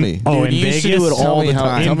time. Tell me. Oh, Dude, in you used Vegas? to do it Tell all me the how-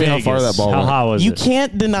 time. tell me how far that ball How went. hot was You it?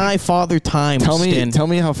 can't deny Father Time. Tell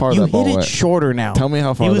me how far You that ball hit it went. shorter now. Tell me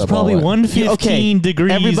how far He was that ball probably went. 115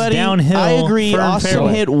 degrees Everybody, downhill. I agree. firm Austin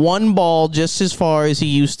fairway. hit one ball just as far as he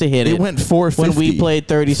used to hit it. It went 450 when we played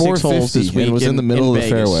 36 holes this week. It was in the middle of the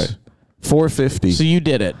Vegas. fairway. 450. So you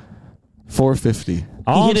did it. 450.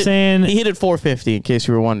 All I'm saying he hit it 450. In case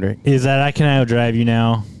you were wondering. is that I can outdrive you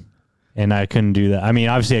now, and I couldn't do that. I mean,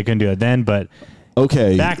 obviously I couldn't do it then, but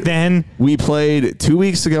Okay. back then, We played 2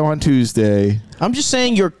 weeks ago on Tuesday. I'm just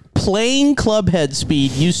saying your playing club head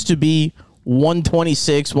speed used to be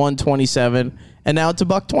 126, 127, and now it's a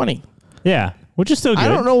 $120. yeah, which is still good. I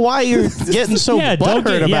don't know why you're getting so yeah, don't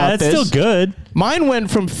butthurt get, about yeah, this. that's still good. Mine went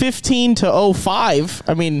from 15 to 05.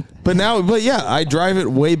 I mean, But yeah, I drive it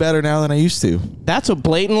way better now than I used to. that's a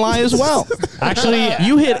blatant lie as well. Actually,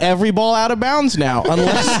 You hit every ball out of bounds now,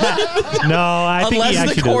 unless no, I think he unless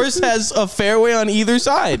actually the course has a fairway on either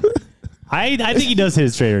side. does. I think he does hit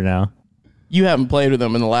it straighter now. You haven't played with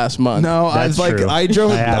him in the last month. No, I was like, true. I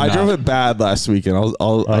drove not. it bad last weekend.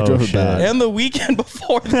 I drove it shit. bad. And the weekend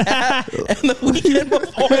before that. And the weekend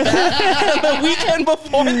before that. And the weekend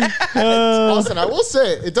before that. Austin, I will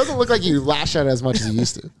say, it doesn't look like you lash at it as much as you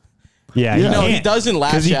used to. Yeah, No, he doesn't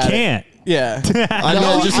lash at because he it. can't. Yeah. I No,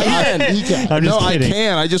 know, he can. He can. I'm no, just I kidding.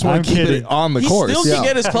 can. I just want I'm to keep kidding. it on the He course. still Yeah. can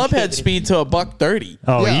get his club head speed to $130.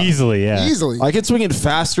 Oh, Yeah. easily, yeah. Easily. I can swing it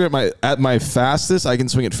faster at my fastest. I can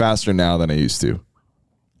swing it faster now than I used to.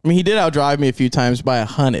 I mean, he did outdrive me a few times by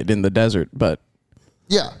 100 in the desert, but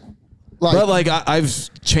Yeah. But like I've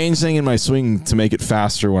changed things in my swing to make it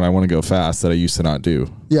faster when I want to go fast that I used to not do.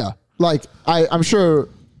 Yeah. Like, I'm sure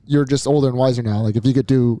you're just older and wiser now. Like, if you could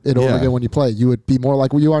do it over Yeah. again when you play, you would be more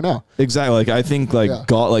like what you are now. Exactly. Like I think like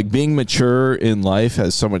Yeah. like being mature in life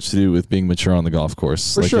has so much to do with being mature on the golf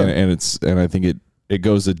course. For like, sure. and I think it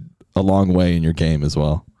goes a long way in your game as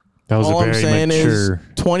well. That was all a I'm very saying mature.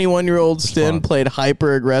 is 21-year-old Stin response. played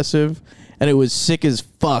hyper aggressive, and it was sick as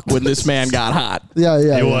fuck when this man got hot. Yeah,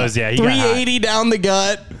 yeah. It was, yeah. He got hot. 380 down the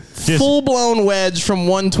gut, Just- full-blown wedge from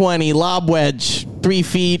 120, lob wedge, 3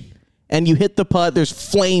 feet, and you hit the putt. There's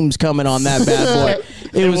flames coming on that bad boy.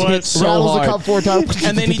 It was hit so Rattles the hard. cup 4 times.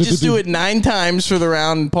 And then he just do it 9 times for the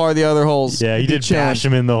round and par the other holes. Yeah, he did bash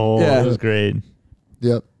him in the hole. Yeah. It was great.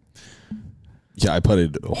 Yep. Yeah, I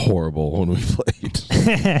putted horrible when we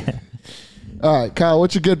played. All right, Kyle,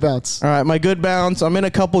 what's your good bounce? All right, my good bounce. I'm in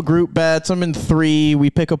a couple group bets. I'm in 3. We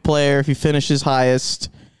pick a player. If he finishes highest,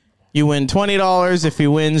 you win $20. If he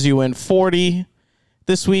wins, you win $40.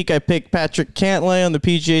 This week, I picked Patrick Cantlay on the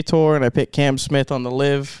PGA Tour, and I picked Cam Smith on the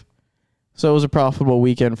Live. So it was a profitable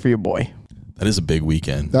weekend for your boy. That is a big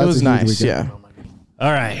weekend. That's It was a huge nice, weekend. yeah.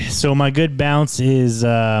 All right. So my good bounce is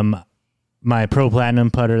my Pro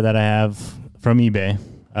Platinum putter that I have from eBay.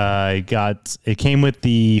 It came with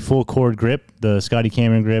the full cord grip, the Scotty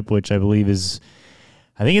Cameron grip, which I believe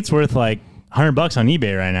I think it's worth like $100 on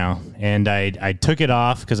eBay right now. And I took it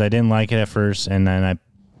off because I didn't like it at first, and then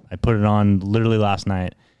I put it on literally last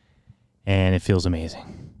night, and it feels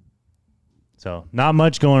amazing. So not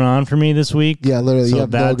much going on for me this week. Yeah, literally, So you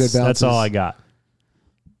have no good bounces. that's all I got.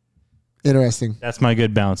 Interesting. That's my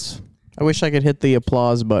good bounce. I wish I could hit the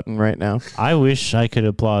applause button right now. I wish I could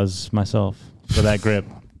applause myself for that grip.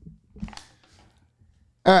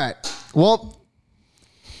 All right. Well,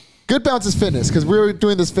 good bounce is fitness because we were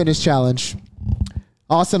doing this fitness challenge.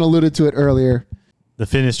 Austin alluded to it earlier. The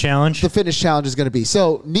fitness challenge? The fitness challenge is going to be.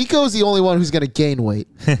 So Nico's the only one who's going to gain weight.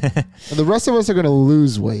 And the rest of us are going to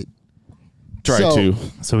lose weight. Try So- to.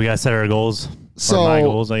 So we got to set our goals. So- or my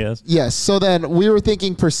goals, I guess. Yes. So then we were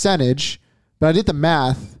thinking percentage, but I did the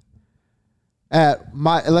math.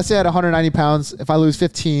 Let's say at 190 pounds, if I lose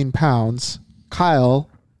 15 pounds, Kyle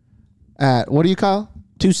what are you, Kyle?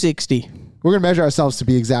 260. We're going to measure ourselves to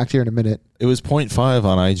be exact here in a minute. It was 0.5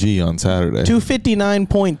 on IG on Saturday.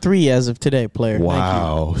 259.3 as of today, player. Thank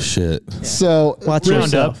Wow, shit. So you. Watch Round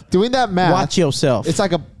yourself. doing that math, Watch yourself. it's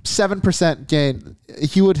like a 7% gain.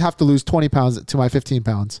 He would have to lose 20 pounds to my 15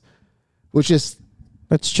 pounds, which is,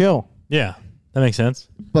 Let's chill. Yeah, that makes sense.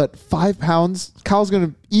 but 5 pounds, Kyle's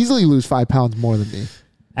going to easily lose 5 pounds more than me.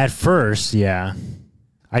 At first, yeah.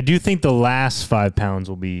 I do think the last 5 pounds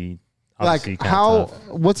will be obviously Like kinda tough.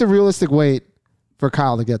 what's a realistic weight for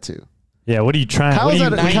Kyle to get to? Yeah, what are you trying? Kyle's What are you,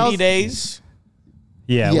 at a- 90 How's- days.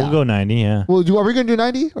 yeah, Yeah. we'll go 90, yeah. Well, are we going to do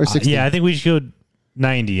 90 or 60? Yeah, I think we should go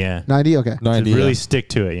 90, yeah. 90? Okay. 90. Really yeah. stick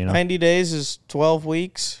to it, you know. 90 days is 12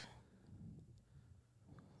 weeks.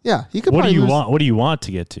 Yeah, he could What do probably you lose, want? What do you want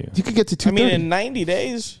to get to? You could get to I mean, 230. in 90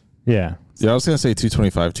 days. Yeah. Yeah, I was going to say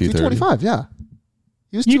 225, 230. 225, yeah.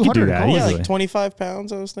 He was You could 200 do in that, college. Yeah, Easily. like 25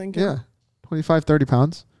 pounds, I was thinking. Yeah. 25, 30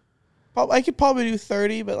 pounds. I could probably do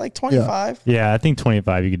 30, but like 25. Yeah, I think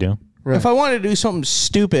 25 you could do. Right. If I wanted to do something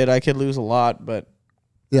stupid, I could lose a lot, but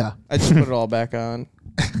Yeah. I just put it all back on.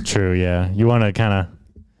 True, yeah. You want to kind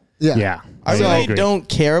of, Yeah. yeah. I So- really agree. don't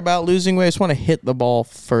care about losing weight. I just want to hit the ball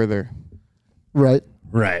further. Right.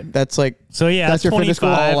 Right. That's like So, yeah, That's your fitness goal?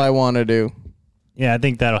 25. all I want to do. Yeah, I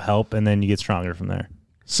think that'll help, and then you get stronger from there.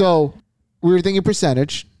 So we were thinking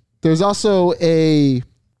percentage. There's also a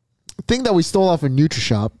thing that we stole off of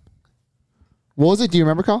NutriShop. What was it? Do you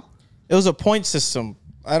remember, Kyle? It was a point system.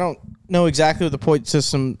 I don't know exactly what the point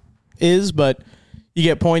system is, but you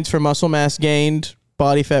get points for muscle mass gained,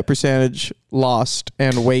 body fat percentage lost,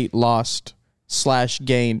 and weight lost /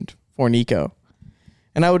 gained for Nico.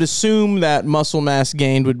 And I would assume that muscle mass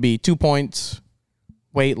gained would be 2 points,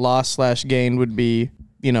 weight loss / gained would be,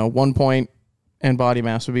 1 point, and body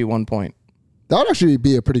mass would be 1 point. That would actually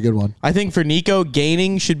be a pretty good one. I think for Nico,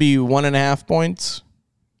 gaining should be 1.5 points.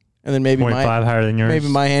 And then maybe 0.5 higher than yours. maybe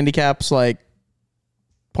my handicap's like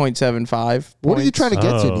 0.75. What are you trying to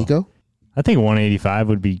get to, Nico? I think 185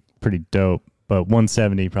 would be pretty dope, but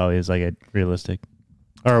 170 probably is like a realistic.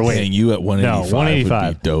 Or wait, Dang, you at 185. No,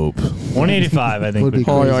 185. Would be dope. 185, I think Would be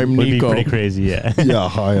Hi, I'm would be Nico. pretty crazy. Yeah. Yeah,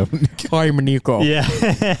 hi. I'm Nico. Yeah.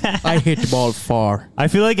 I hit the ball far. I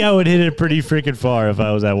feel like I would hit it pretty freaking far if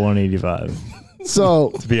I was at 185.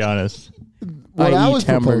 So To be honest, what I eat was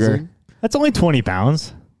hamburger. proposing, that's only 20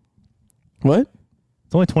 pounds. What?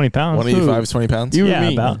 It's only 20 pounds. 185 is 20 pounds? You- Yeah,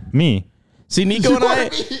 me. about me. See, Nico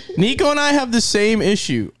and I have the same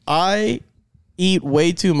issue. I eat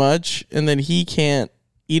way too much, and then he can't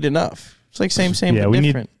eat enough. It's like same, Yeah, but we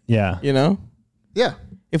different. Yeah. You know, yeah.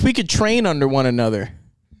 if we could train under one another,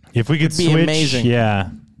 If we could It'd be switch, amazing. yeah,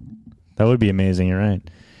 that would be amazing. You're right.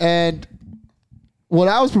 And what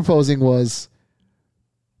I was proposing was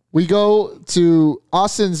we go to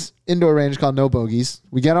Austin's indoor range called No Bogeys.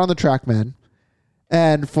 We get on the TrackMan.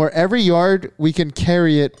 And for every yard, we can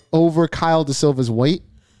carry it over Kyle De Silva's weight.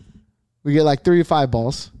 We get like 3 to 5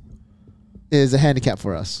 balls is a handicap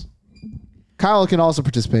for us. Kyle can also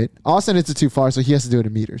participate. Austin hits it too far, so he has to do it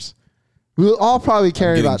in meters. We'll all probably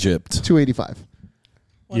carry getting about gypped. 285.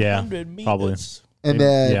 Yeah, 100 meters. probably. And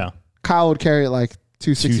then Yeah. Kyle would carry it like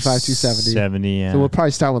 265, 270. 270, yeah. So we'll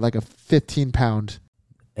probably start with like a 15-pound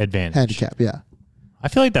Advantage. handicap. Yeah. I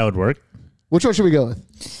feel like that would work. Which one should we go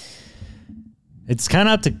with? It's kind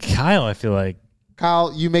of up to Kyle, I feel like.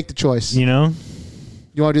 Kyle, you make the choice. You know?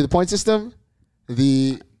 You want to do the point system,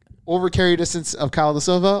 the over carry distance of Kyle De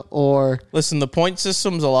Silva, or Listen, the point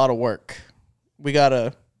system's a lot of work. We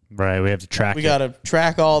gotta Right, we have to track it.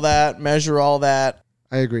 track all that, measure all that.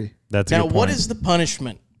 I agree. That's a Now, good what point. is the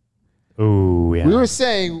punishment? Ooh, yeah. We were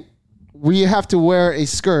saying we have to wear a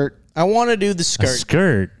skirt. I want to do the a skirt.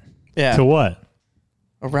 skirt. Yeah, To what?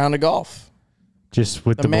 a round of golf. Just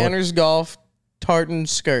with The the board? Manners Golf tartan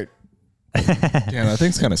skirt. Damn, that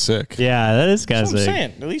thing's kind of sick. Yeah, that is kind of That's what I'm sick.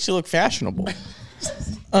 saying. At least you look fashionable.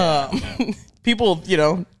 People,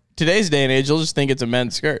 today's day and age, they'll just think it's a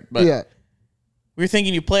men's skirt. But Yeah. we were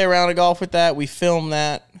thinking you play a round of golf with that, we film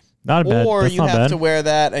that, Not bad. or That's you not have bad. to wear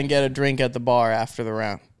that and get a drink at the bar after the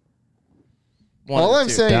round. One All of the I'm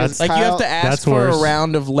two. saying That's- is Like you have to ask That's for worse. a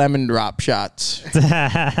round of lemon drop shots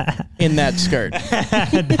in that skirt.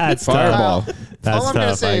 That's Fireball. tough. That's all I'm going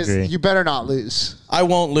to tough. I say agree. is you better not lose. I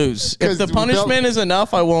won't lose. If 'Cause the punishment is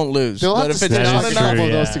enough, I won't lose. They'll have But to if it's stand not on a enough, couple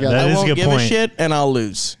of those together. That I is a won't good give point. a shit and I'll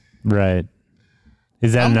lose. Right.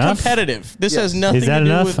 Is that I'm enough? competitive. This Yes. has nothing Is that to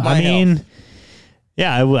do enough? with my I mean, health.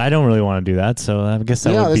 yeah, I don't really want to do that, so I guess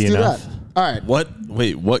that Yeah, would let's be do enough. that. All right.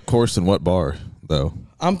 What course and what bar, though?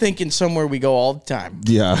 I'm thinking somewhere we go all the time.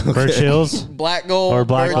 Yeah. okay. Birch Hills Black Gold or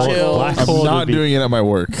Black Birch Gold. Hills. Black I'm Gold not would be- doing it at my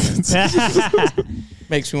work.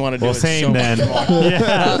 Makes me want to do Well, it same so then. much more.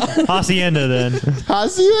 Yeah, Hacienda then.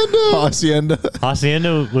 Hacienda. Hacienda.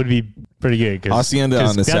 Hacienda would be pretty good. Cause, Hacienda 'cause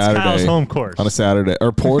on a that's Saturday. Kyle's home course. On a Saturday.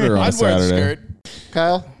 Or Porter on a I'd wear the Saturday. skirt.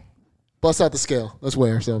 Kyle, bust out the scale. Let's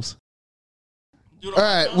weigh ourselves. All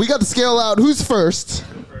right, we got the scale out. Who's first?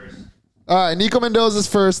 All right, Nico Mendoza's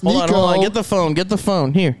first. Hold Nico. on. Get the phone. Get the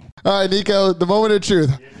phone. Here. All right, Nico, the moment of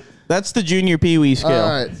truth. That's the junior Pee Wee scale. All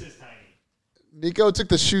right. Nico took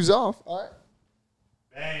the shoes off. All right.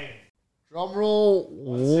 Bang. Drum roll.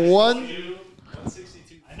 One.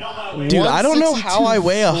 Dude, I don't know how I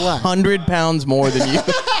weigh 162 100 pounds more than you.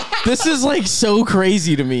 This is like so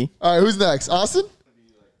crazy to me. All right, who's next? Austin?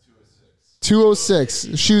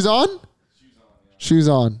 206. Shoes on? Shoes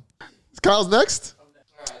on. Kyle's next?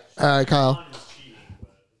 All right, Kyle.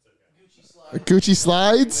 Gucci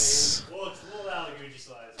slides.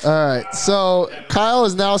 All right, so Kyle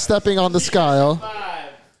is now stepping on the scale.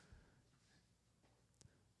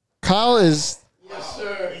 Kyle is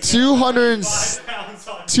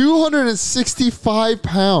 265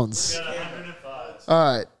 pounds.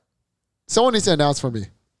 All right. Someone needs to announce for me.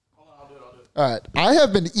 All right. I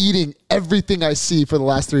have been eating everything I see for the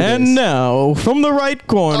last 3 days. And now, from the right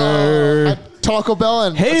corner, At Taco Bell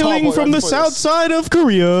and hailing Taco from right the before south this. side of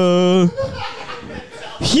Korea,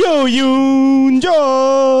 Hyo Yoon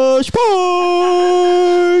Josh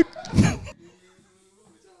Park.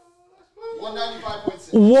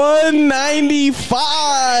 195.6.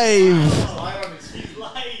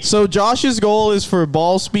 195. So Josh's goal is for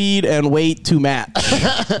ball speed and weight to match.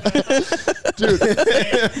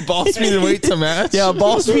 Ball speed and weight to match? Yeah,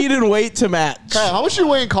 ball speed and weight to match. Kyle, how much did you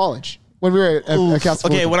weigh in college when we were at Cal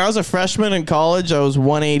School? Okay, when I was a freshman in college, I was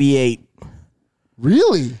 188.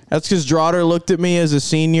 Really? That's because Drotter looked at me as a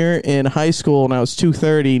senior in high school, and I was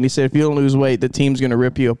 230, and he said, if you don't lose weight, the team's going to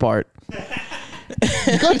rip you apart.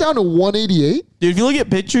 You got down to 188? Dude, if you look at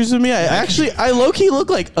pictures of me, I low-key look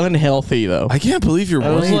like unhealthy, though. I can't believe you're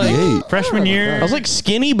was 188. Freshman year. I was like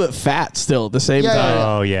skinny but fat still at the same time.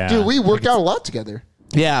 Oh, yeah. Dude, we work out a lot together.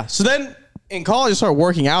 Yeah. So then in college, I started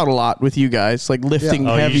working out a lot with you guys, like lifting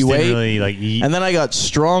Oh, you heavy just weight. didn't really like eat. And then I got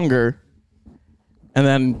stronger. And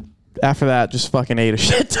then after that, just fucking ate a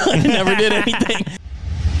shit ton and never did anything.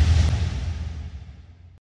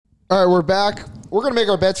 All right, we're back. We're going to make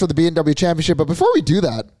our bets for the BMW Championship. But before we do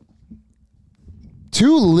that,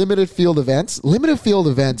 2 limited field events. Limited field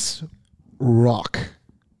events rock.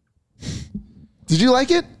 Did you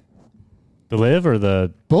like it? The live or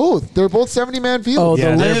the Both. They're both 70-man fields.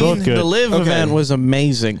 Yeah, they're both good. The live Okay. event was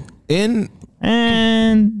amazing. and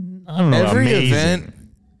I don't know. Every amazing. event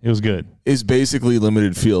It was good. is basically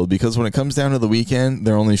limited field because when it comes down to the weekend,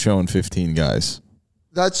 they're only showing 15 guys.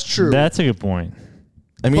 That's true. That's a good point.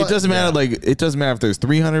 I mean, But- it doesn't matter. Like, it doesn't matter if there's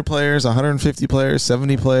 300 players, 150 players,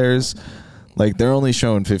 70 players. Like, they're only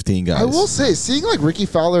showing 15 guys. I will say, seeing like Ricky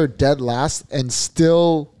Fowler dead last and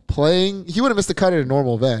still playing, he would have missed the cut at a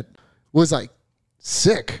normal event, was like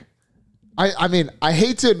sick. I mean, I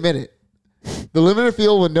hate to admit it. The limited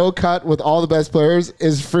field with no cut with all the best players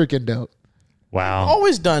is freaking dope. Wow.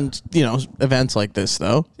 Always done, events like this,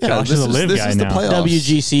 though. Yeah, Josh this is a live this guy is the now. playoffs.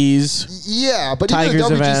 WGCs. Yeah, but Tigers even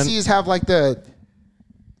the event. WGCs have like the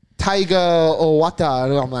Taiga Owata.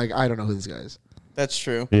 And I'm like, I don't know who this guy is. That's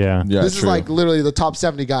true. Yeah. Yeah, This is true. like literally the top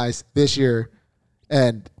 70 guys this year.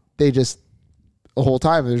 And they just, the whole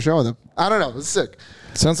time they're showing them. I don't know. It's sick.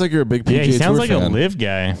 Sounds like you're a big PGA Yeah, he sounds Tour like fan. a live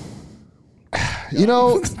guy. You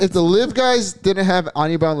know, if the live guys didn't have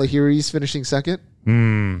Anibal Lahiri's finishing second,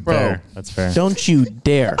 Bro. Fair. That's fair. Don't you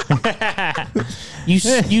dare.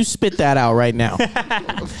 you spit that out right now.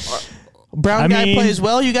 Brown I guy mean- plays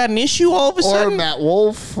well. You got an issue all of a or sudden? Matt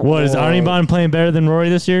Wolf. What is or Arnie playing better than Rory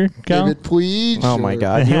this year, Kyle? David Puig. Oh, my or-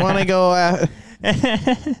 God. You want to go...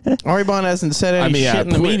 Ari Bond hasn't said any shit in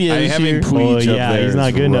the media this year. Well, yeah, he's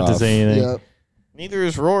not good enough to say anything. Yeah. Neither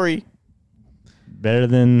is Rory. Better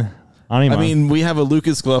than Arnie. I mean, we have a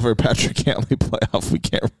Lucas Glover, Patrick Cantley playoff.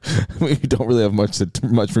 We don't really have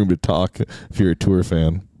much room to talk if you're a tour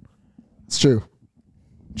fan. It's true.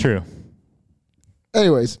 true.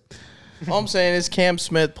 Anyways, All I'm saying is Cam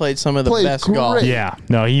Smith played some of the Played best great. golf Yeah.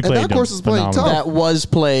 No, he played. that course is playing phenomenal. tough. that was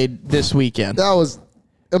played this weekend. that was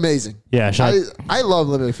amazing. Yeah. Shot. I love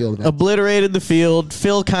limited field events. Obliterated the field.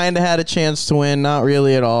 Phil kind of had a chance to win. Not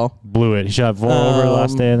really at all. blew it. He shot 4 over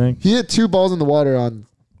last day, I think. He hit 2 balls in the water on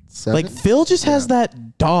 7. Like, Phil just has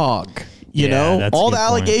that dog, you Yeah, know? that's a All good the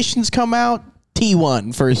point. allegations come out,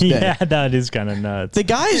 T1 first day. Yeah, that is kind of nuts. The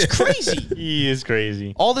guy is crazy. He is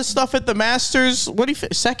crazy. All this stuff at the Masters. What do you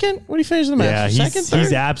second? What do you finish the Yeah, Masters? Second, third?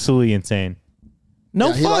 he's absolutely insane. No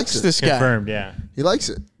Yeah, he likes fucks, it. this guy. Confirmed. Yeah. He likes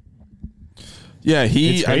it. Yeah,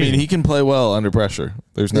 It's I crazy. mean, he can play well under pressure.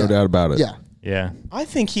 There's no Yeah. doubt about it. Yeah. Yeah. I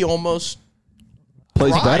think he almost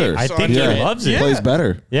Plays thrives better. I think on he it. loves it. Yeah. Plays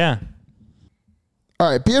better. Yeah. All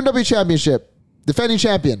right, BMW Championship, defending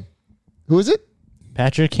champion. Who is it?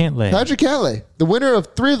 Patrick Cantlay. Patrick Cantlay, the winner of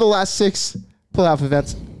 3 of the last 6 playoff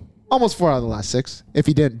events, almost 4 out of the last 6, if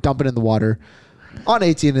he didn't dump it in the water on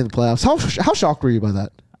 18 in the playoffs. How shocked were you by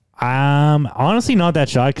that? Honestly not that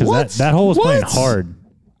shocked because What? that hole was playing What? hard.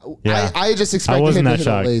 Yeah. I just expected wasn't him to that hit a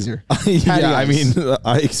shocked. laser. Yeah, I ice. mean,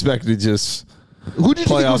 I expected just. Who did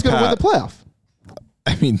you think was playoff going to win the Pat. playoff?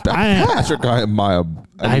 I mean, Patrick,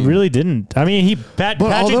 I really didn't. I mean,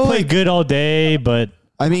 Patrick although, played like- good all day, but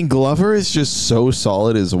I mean, Glover is just so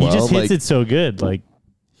solid as well. he just hits like, it so good. Like,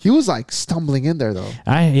 He was like stumbling in there though.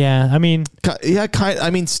 I mean, I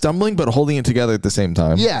mean, stumbling but holding it together at the same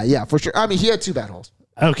time. Yeah, for sure. I mean, he had 2 bad holes.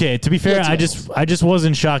 okay. To be fair, Yeah, I too. just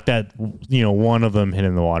wasn't shocked that one of them hit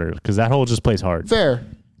in the water because that hole just plays hard. Fair.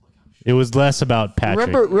 It was less about Patrick.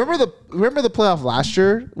 Remember the playoff last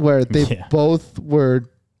year where they Yeah. both were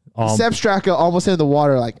Sepp Straka almost hit in the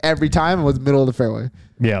water like every time and was middle of the fairway.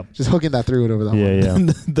 Yeah. Just hooking that through and over that Yeah. one.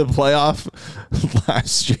 Yeah. The playoff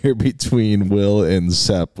last year between Will and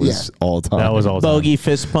Sepp was Yeah. all time. That was all time. bogey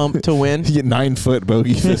fist pump to win. He get 9-foot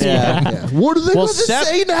bogey fist Yeah. bump. Yeah. What are they going to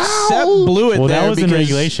say now? Sepp blew it Well, there that was in because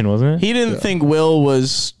regulation, wasn't it? He didn't think Will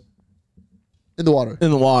was In the water. in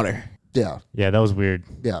the water. Yeah. Yeah, that was weird.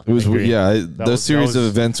 Yeah. It was agree. yeah. That The was- series that of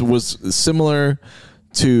was- events was similar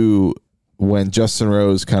to when Justin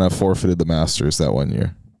Rose kind of forfeited the Masters that one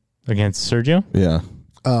year. Against Sergio? Yeah,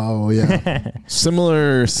 Oh, yeah.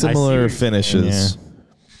 similar you're finishes. saying,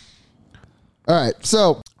 All right.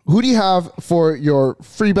 So, who do you have for your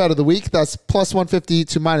free bet of the week? That's plus 150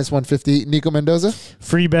 to minus 150. Nico Mendoza?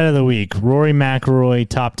 Free bet of the week. Rory McIlroy,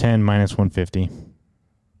 top 10, minus 150.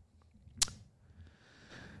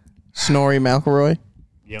 Snorri McIlroy.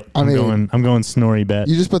 Yep. I mean, I'm going Snorri bet.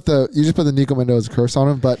 You just put the Nico Mendoza curse on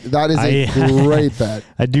him, but that is a great bet.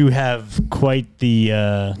 I do have quite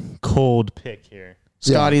the cold pick here.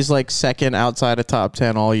 Scotty's like second outside of top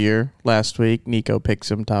 10 all year. Last week, Nico picks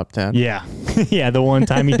him top 10. Yeah. Yeah, the one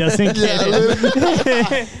time he doesn't get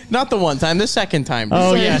it. Not the one time, the second time.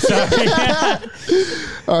 Oh, yeah, sorry.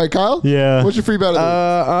 All right, Kyle? Yeah. What's your free bet of the week?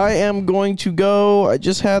 I am going to go. I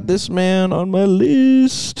just had this man on my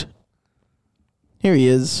list. Here he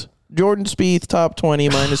is. Jordan Spieth, top 20,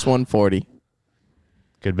 minus 140.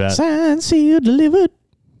 Good bet. Signed, sealed, delivered.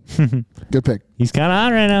 Good pick. He's kind of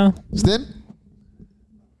hot right now. Stin?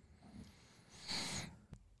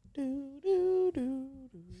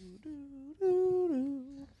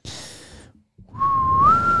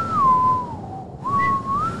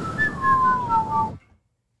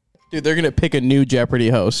 Dude, they're going to pick a new Jeopardy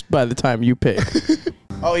host by the time you pick.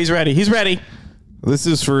 Oh, he's ready. He's ready. This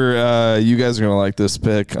is for you guys are gonna like this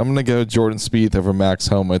pick. I'm gonna go Jordan Spieth over Max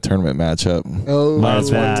Homa tournament matchup. Oh,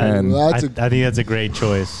 Minus Love that. 110. I think that's a great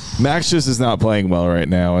choice. Max just is not playing well right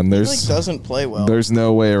now, and He there's doesn't play well. there's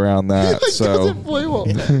no way around that. He So doesn't play well.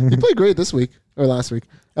 He played great this week or last week.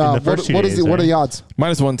 the first 2 what days, what are the right? odds?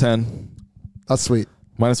 minus 110, That's sweet.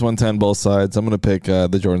 minus 110 both sides. I'm gonna pick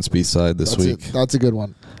the Jordan Spieth side this That's week. That's a good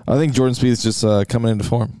one. I think Jordan Spieth's just coming into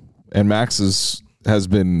form, and Max has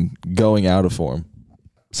been going out of form.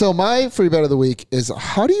 So my free bet of the week is: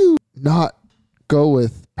 how do you not go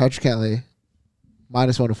with Patrick Cantlay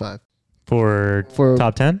minus 105 For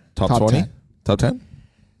top 10? Top Top 20, 10. top 10.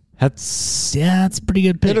 That's a pretty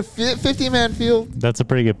good pick. in a 50-man field? That's a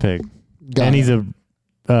pretty good pick. Got And it. he's a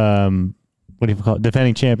what do you call it?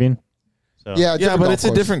 Defending champion. So. Yeah, Yeah, but it's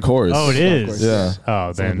a different course. Oh, it is. Yeah.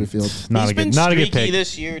 Oh, then good field. it's not He's a been good, not a good streaky pick.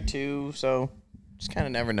 this year, too, so just kind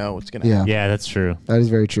of never know what's going to Yeah. happen. Yeah, that's true. That is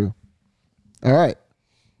very true. All right.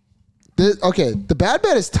 The bad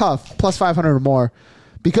bet is tough, plus 500 or more.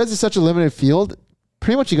 Because it's such a limited field,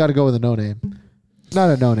 pretty much you got to go with a no-name.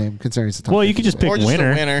 Not a no-name, considering it's a top Well, you 50. could just pick Or just a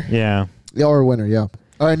winner. winner. Yeah. Yeah, or a winner, yeah.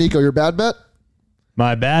 All right, Nico, your bad bet?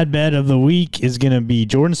 My bad bet of the week is going to be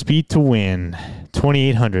Jordan Spieth to win.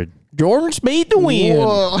 2,800. Jordan Spieth to win.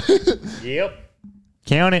 Whoa. Yep.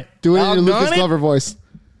 Count it. Do it in your Doggone Lucas it. Glover voice.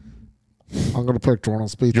 I'm going to pick Jordan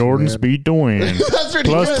Spieth. Jordan man. Spieth to win. That's pretty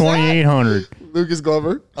Plus good. 2,800. Lucas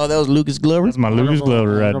Glover. Oh, that was Lucas Glover? That's my Lucas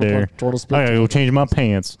Glover right there. Jordan I Spieth. gotta go change my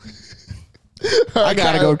pants. I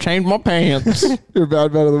got to go change my pants. Your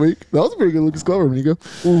bad bet of the week. That was a pretty good Lucas Glover, Nico.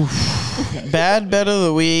 Bad bet of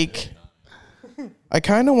the week. I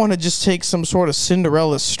kind of want to just take some sort of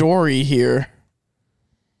Cinderella story here.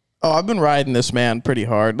 Oh, I've been riding this man pretty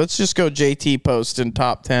hard. Let's just go JT Poston,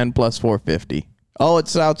 top 10, plus 450. Oh,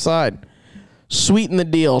 it's outside. Sweeten the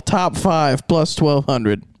deal, top 5, plus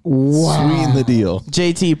 1,200. Wow. Sweeten the deal.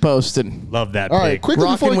 JT Poston. Love that All right, pick. quickly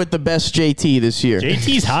before Rocking with the best JT this year.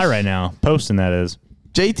 JT's high right now. Posting that is.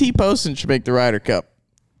 JT Poston should make the Ryder Cup.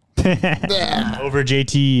 Over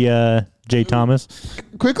JT J. Thomas.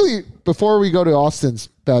 quickly before we go to Austin's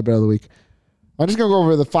bad bet of the week, I'm just gonna go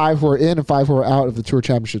over the 5 who are in and 5 who are out of the Tour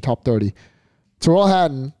Championship top 30. Terrell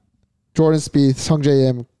Hatton, Jordan Spieth, Sung J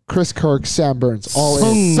M, Chris Kirk, Sam Burns, all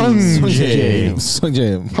in. Sung James. Sung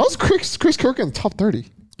James. How's Chris Kirk in the top 30?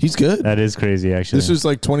 He's good. That is crazy, actually. This was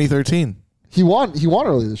like 2013. He won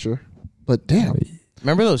early this year, but damn,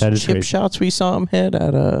 Remember those That is chip crazy. shots we saw him hit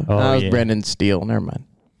at that was yeah. Brendan Steele. Never mind.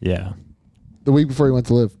 Yeah, the week before he went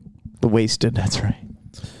to live. The wasted. that's right.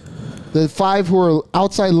 The 5 who are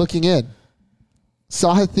outside looking in: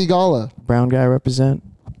 Sahith Theegala, Brown guy represent.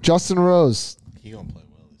 Justin Rose, He gonna play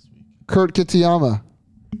well this week. Kurt Kitayama,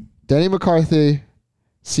 Denny McCarthy,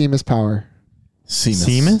 Seamus Power,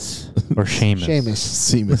 Seamus or Seamus?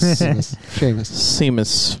 Seamus, Seamus. Seamus.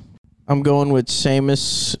 Seamus. I'm going with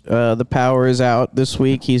Seamus. The power is out this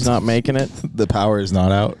week. He's not making it. The power is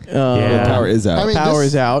not out. Yeah. The power is out. I mean, Power this-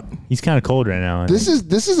 is out. He's kind of cold right now. I think.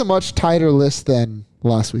 This is a much tighter list than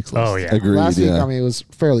last week's list. Oh yeah. Agreed. Last week, yeah. I mean, it was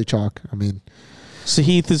fairly chalk. I mean,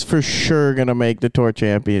 Sahith is for sure going to make the Tour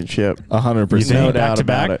Championship. 100%. think? No Back doubt to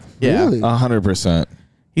about back? it. Yeah. really? 100%.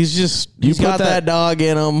 He's You got put that dog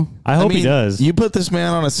in him. I hope he does. You put this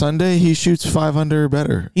man on a Sunday, he shoots 500 or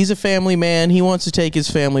better. He's a family man. He wants to take his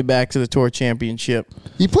family back to the Tour Championship.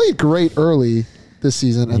 He played great early this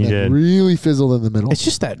season and He then did. really fizzled in the middle. It's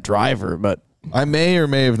just that driver, but I may or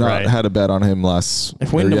may have not Right. had a bet on him last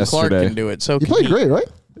if or Wyndham Clark yesterday. can do it, so He can played great, right?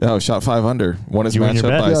 Oh, shot 5 under. Won his You win your matchup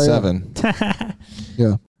bet? by Yeah, yeah. 7.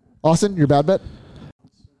 Yeah. Austin, your bad bet?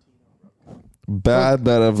 Bad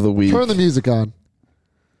bet of the week. Turn the music on.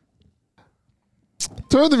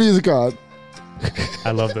 Turn the music on.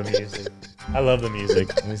 I love the music. I love the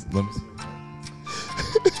music. Let me see.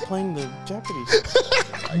 He's playing the Jeopardy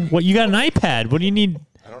song. What, you got an iPad? What do you need?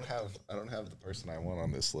 I don't have the person I want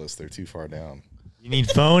on this list. They're too far down. You need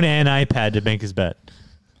phone and iPad to make his bet.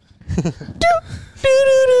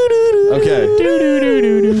 Okay.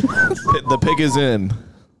 The pick is in.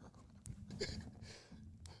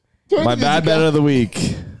 My bad bet of the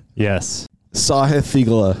week. Yes. Sahith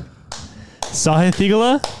Theegala. Sahith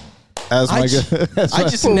Theegala? As my I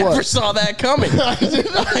just never saw that coming.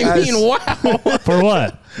 I mean, wow. For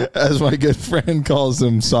what? as my good friend calls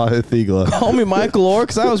him, Sahith Theegala. Call me Michael Orr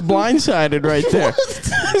because I was blindsided right there.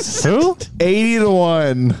 Who?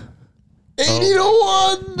 80-1.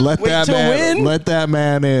 80-1. Let Wait, that to man. win? Let that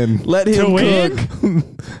man in. Let him To cook.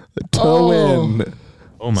 win? To win.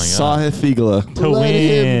 Oh my God. Sahith Theegala. To Let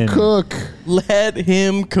win. him cook. Let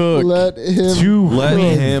him cook. Let him. To Let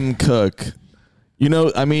win. him cook. You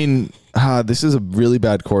know, I mean, this is a really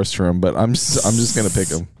bad course for him, but I'm just gonna pick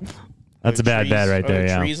him. That's a bad bet right there,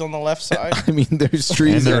 yeah. Trees on the left side. I mean, there's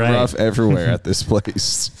trees And and right. rough everywhere at this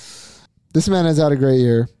place. This man has had a great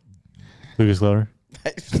year. Lucas Glover.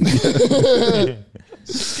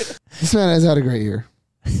 This man has had a great year.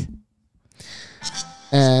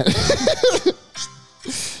 And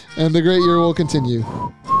and the great year will continue.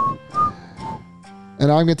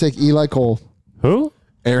 And I'm going to take Eli Cole. Who?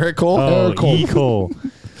 Eric Cole? Oh, Eric Cole. E. Cole.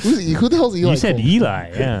 Who the hell's Eli You said Cole? Eli,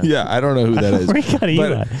 yeah. Yeah, I don't know who that is. Where you got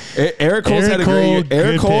Eli? But Eric Cole's Eric had a great year. Cole,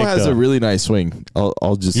 Eric good Cole pick, has though. a really nice swing.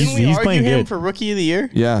 I'll just. He's- Didn't we argue playing him good. for Rookie of the Year?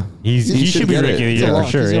 yeah. He should should be get Rookie of it. the He's a Year lock.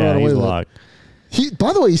 for sure. He's gonna Yeah, run away he's with it. locked.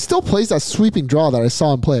 By the way, he still plays that sweeping draw that I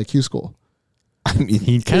saw him play at Q School. I mean,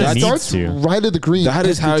 He kind of It needs starts to. right at the green. that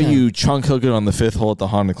is how every time. you chunk hook it on the 5th hole at the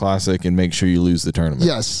Honda Classic and make sure you lose the tournament.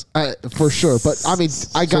 Yes, for sure. But I mean,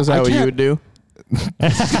 I So got. is that I what you can't. would do?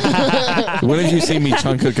 When did you see me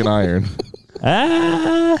chunk hook an iron?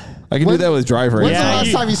 Ah. I can do that with driver. When's Yeah, the last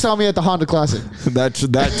you- time you saw me at the Honda Classic? that too.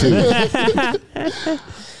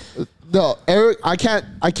 No, Eric. I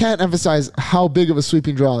can't emphasize how big of a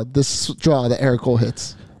sweeping draw this draw that Eric Cole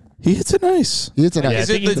hits. He hits it nice. He hits it. Yeah, nice. I Is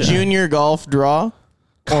it think the he's a- junior golf draw or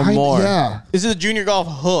Kind- more? yeah. Is it the junior golf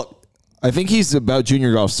hook? I think he's about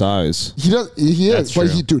junior golf size. He does. He is, That's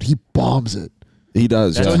but true. he bombs it. He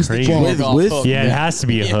does. That's Yeah. crazy. With- Golf with- hook. Yeah, it has to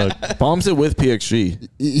be a hook. Bombs it with PXG.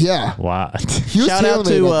 Yeah. Wow. He was Shout out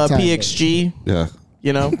tailor-made to at the time. PXG. Yeah.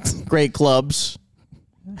 You know, great clubs.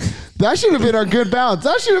 That should have been our good bounce.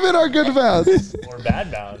 That should have been our good bounce. Or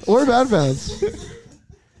bad bounce. Or bad bounce.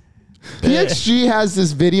 PXG has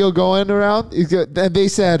this video going around, and they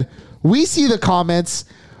said, "We see the comments.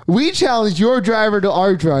 We challenge your driver to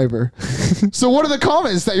our driver." So what are the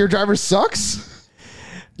comments? That your driver sucks?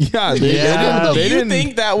 Yeah. Do you didn't-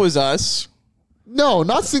 think that was us? No,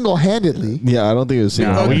 not single-handedly. Yeah, I don't think it was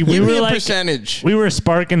single. No, we Give me were a like percentage. we were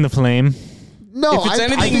sparking the flame. No, If it's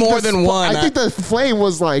anything think more the than one, I think the flame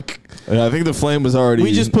was like Yeah, I think the flame was already.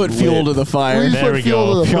 We just put fuel lit. to the fire. We There put we fuel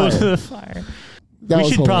go. to the Fuel fire. to the fire. that We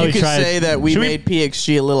was should hilarious. probably You could try- say that we should we- made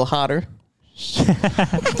PXG a little hotter.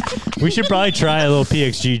 We should probably try a little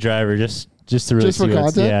PXG driver just to really Just for see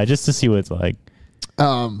what's content? yeah, just to see what it's like.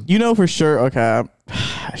 You know for sure. Okay,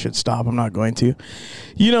 I should stop. I'm not going to.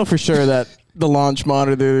 You know for sure that the launch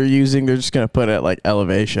monitor they're using, they're just going to put it at like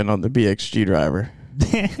elevation on the BXG driver.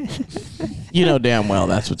 You know damn well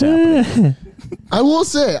that's what's happening. I will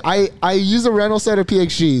say, I use a rental set of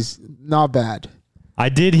PXGs. Not bad. I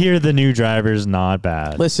did hear the new driver's not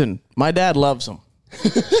bad. Listen, my dad loves them.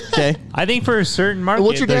 Okay. I think for a certain market,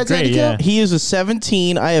 What's your they're dad's great, handicap? yeah. He is a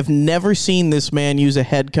 17. I have never seen this man use a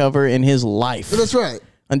head cover in his life That's right.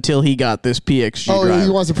 until he got this PXG Oh, driver. he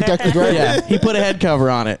wants to protect the driver. Yeah, he put a head cover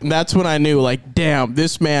on it, and that's when I knew, like, damn,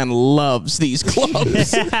 this man loves these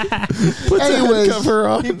clubs. Anyways,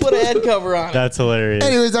 He put a head cover on it. That's hilarious.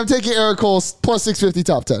 anyways, I'm taking Eric Cole plus 650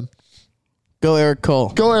 top 10. Go Eric Cole.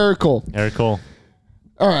 Go Eric Cole. Eric Cole.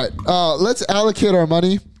 All right, let's allocate our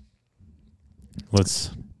money. Let's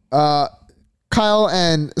Kyle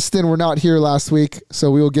and Stin were not here last week,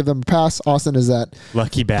 so we will give them a pass. Austin is at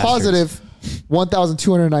lucky bastards. positive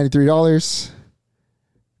 $1,293.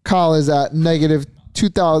 Kyle is at negative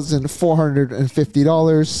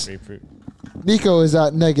 $2,450. Grapefruit. Nico is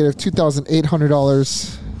at negative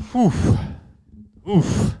 $2,800.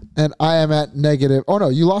 Oof. And I am at negative. Oh no,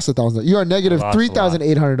 you lost $1,000. You are negative I lost a lot.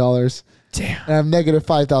 $3,800. Damn. And I'm negative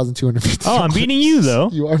 $5,250. Oh, I'm beating you though.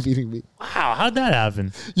 You are beating me. Wow, how'd that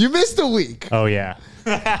happen? You missed a week. Oh yeah.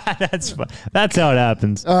 That's how it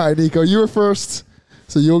happens. All right, Nico, you were first,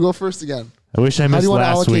 so you'll go first again. I wish I do missed you wanna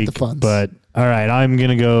last allocate week, the funds? but all right, I'm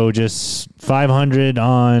gonna go just 500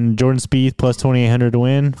 on Jordan Spieth plus 2,800 to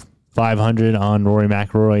win. 500 on Rory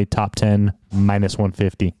McIlroy top 10 minus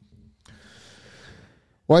 150.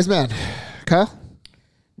 Wise man, Kyle.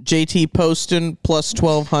 JT Poston plus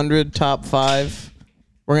 1,200, top 5.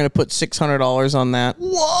 We're going to put $600 on that.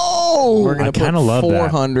 Whoa! We're going I to put kinda love that.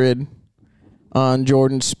 400 on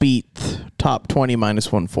Jordan Spieth, top 20 minus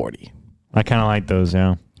 140. I kind of like those,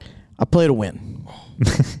 yeah. I play to win.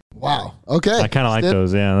 Wow. Okay. I kind of like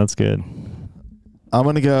those, yeah. That's good. I'm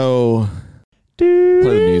going to go play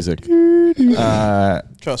the music.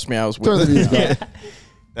 Trust me, I was Throw with the it. music out.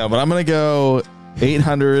 No, but I'm going to go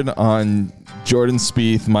 800 on Jordan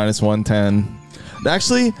Spieth minus 110.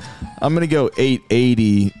 Actually, I'm going to go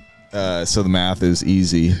 880 so the math is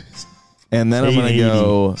easy. And then I'm going to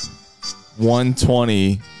go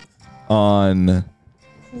 120 on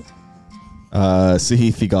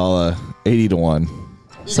Sahith Theegala, 80-1.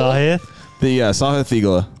 Sahith? Sahith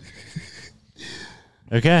Theegala.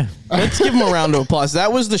 Okay. Let's give him a round of applause.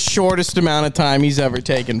 That was the shortest amount of time he's ever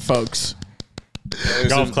taken, folks.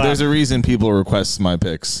 There's a reason people request my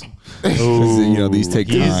picks. Ooh. These take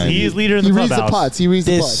time. He's leader in the He reads clubhouse. the putts. He reads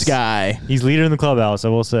the This putts. guy. He's leader in the clubhouse, I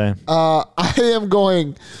will say. I am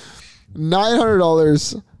going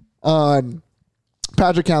 $900 on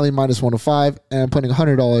Patrick Cantley minus 105, and I'm putting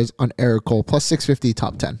 $100 on Eric Cole plus 650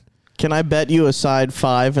 top 10. Can I bet you a side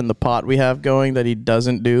 5 in the pot we have going that he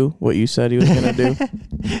doesn't do what you said he was going to do?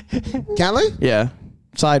 Cantley? Yeah.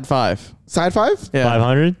 Side 5. Side 5? Yeah.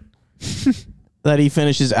 500? That he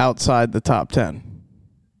finishes outside the top 10.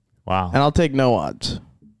 Wow. And I'll take no odds.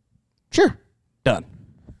 Sure. Done.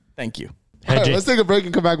 Thank you. All right, Hedging, let's take a break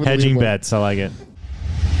and come back with the hedging leaderboard. bets. I like it.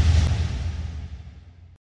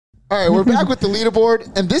 All right, we're back with the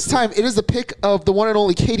leaderboard, and this time it is the pick of the one and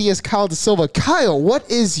only KDS Kyle Da Silva. Kyle, what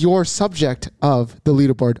is your subject of the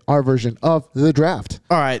leaderboard, our version of the draft?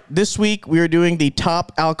 All right. This week we are doing the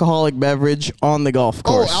top alcoholic beverage on the golf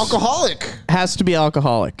Oh, course. alcoholic. Has to be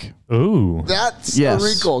alcoholic. Ooh. That's Yes. a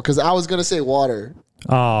wrinkle, because I was going to say water.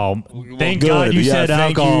 Oh, thank good. God you Yeah, said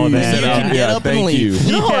thank alcohol you. then. You can get up and thank leave.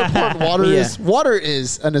 You know how Yeah. important water Yeah. is? Water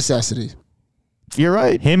is a necessity. You're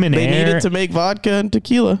right. Him and they need air. it to make vodka and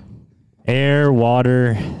tequila. Air,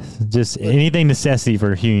 water, just anything necessity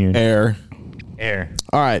for human. Air. Air.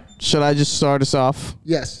 All right. Should I just start us off?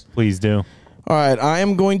 Yes. Please do. All right. I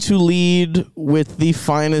am going to lead with the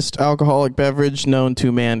finest alcoholic beverage known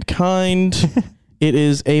to mankind. It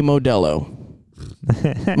is a Modelo.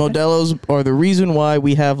 Modelos are the reason why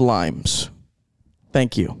we have limes.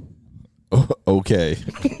 Thank you. Okay.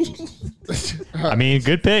 I mean,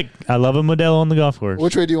 good pick. I love a Modelo on the golf course.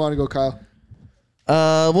 Which way do you want to go, Kyle?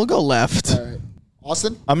 We'll go left. All right.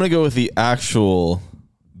 Austin? I'm going to go with the actual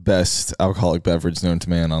best alcoholic beverage known to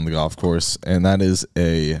man on the golf course, and that is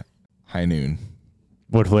a High Noon.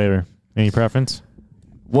 What flavor? Any preference?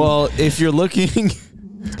 Well, if you're looking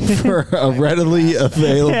for a readily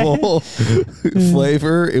available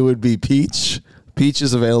flavor, it would be peach. Peach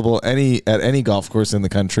is available at any golf course in the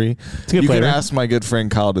country. It's a good you flavor. can ask my good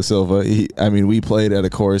friend Kyle Da Silva. We played at a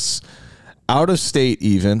course out of state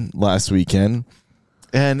even last weekend,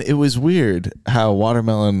 and it was weird how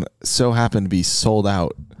watermelon so happened to be sold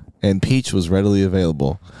out and peach was readily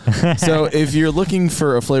available. So if you're looking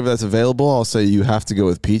for a flavor that's available, I'll say you have to go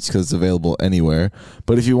with peach because it's available anywhere.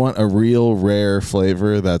 But if you want a real rare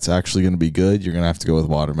flavor that's actually going to be good, you're going to have to go with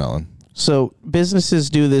watermelon. So businesses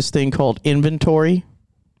do this thing called inventory,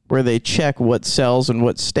 where they check what sells and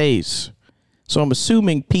what stays. So I'm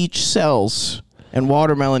assuming peach sells and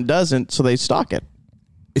watermelon doesn't, so they stock it.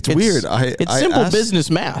 It's weird. It's simple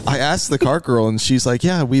business math. I asked the cart girl, and she's like,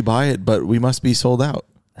 "Yeah, we buy it, but we must be sold out."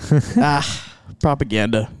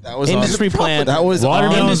 Propaganda. That was industry on, plan. That was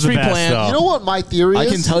Watermelon's Industry the best, plan. though. You know what my theory is? I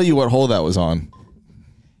can tell you what hole that was on.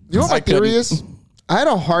 You know what my I theory couldn't. is? I had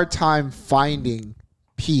a hard time finding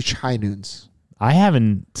peach High Noons. I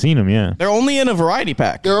haven't seen them yet. They're only in a variety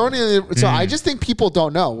pack. They're only so I just think people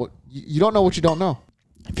don't know. You don't know what you don't know.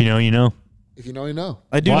 If you know, you know. If you know, you know.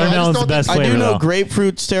 I do know. Watermelon's the don't best I flavor, do know though.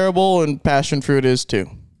 grapefruit's terrible and passion fruit is too.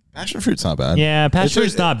 Passion fruit's not bad. Yeah, passion It's fruit's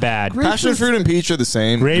just- not bad. Passion fruit and peach are the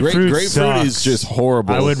same. Grapefruit Grapefruit sucks. is just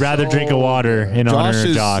horrible. I would rather drink a water in honor Josh of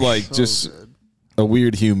is Josh. like just a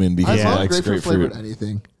weird human because I he love likes grapefruit flavored grapefruit.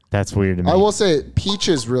 anything. That's weird to me. I will say peach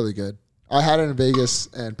is really good. I had it in Vegas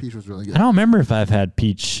and peach was really I good. don't remember if I've had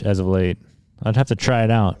peach as of late. I'd have to try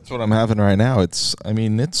it out. That's what I'm having right now. It's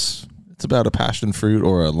about a passion fruit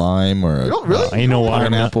or a lime or a You don't really? Ain't no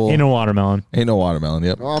watermelon. Pineapple. Ain't no watermelon. ain't no watermelon.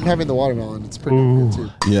 Yep. No, I'm having the watermelon. It's pretty Ooh.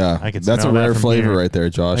 good too. Yeah. I can That's a smell that rare from flavor here. right there,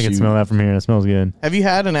 Josh. I can You- smell that from here. It smells good. Have you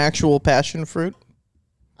had an actual passion fruit?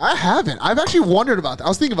 I haven't. I've actually wondered about that. I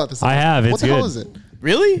was thinking about this. I have. What It's the hell good. is it?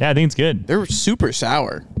 Really? Yeah, I think it's good. They're super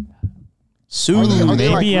sour. Are Super, they like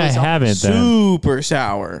Maybe I really sour? haven't then. super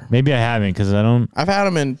sour. Maybe I haven't because I don't. I had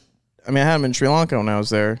them in Sri Lanka when I was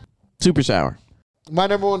there. Super sour. My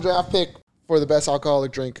number one draft pick for the best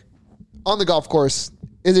alcoholic drink on the golf course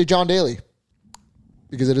is a John Daly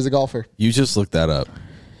because it is a golfer. You just looked that up.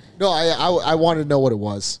 No, I wanted to know what it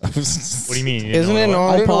was. What do you mean? Isn't it an I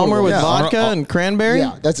Arnold didn't know what Palmer it with was. vodka Yeah, and cranberry?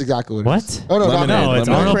 Yeah, that's exactly what it is. What? Oh, no, Lemonade, No, it's lemonade.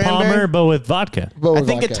 Arnold Cranberry? Palmer, but with vodka. But I with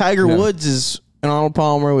think vodka. a Tiger Woods is an Arnold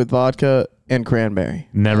Palmer with vodka and cranberry.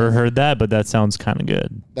 Never heard that, but that sounds kind of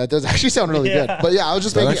good. That does actually sound really good. But yeah, I was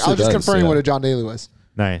just That making, I was actually just does, confirming yeah. what a John Daly was.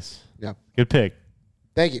 Nice. Yeah. Good pick.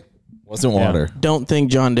 Thank you. Wasn't water. Don't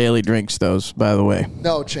think John Daly drinks those, by the way.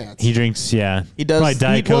 No chance. He drinks, yeah. He does. Probably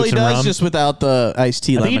Diet Coke he and does rum. just without the iced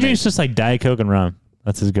tea I think he lemonade. drinks just like Diet Coke and rum.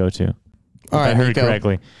 That's his go-to. All If right, I heard Nico.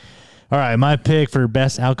 correctly. All right, my pick for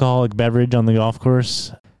best alcoholic beverage on the golf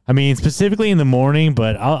course. I mean, specifically in the morning,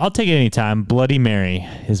 but I'll take it anytime. Bloody Mary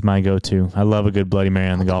is my go-to. I love a good Bloody Mary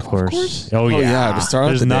on the golf course. Oh, yeah. yeah, to start off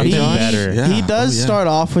There's the day, nothing Josh. better. Yeah. He does Oh, yeah. start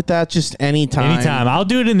off with that just anytime. Anytime. I'll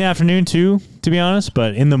do it in the afternoon too, to be honest.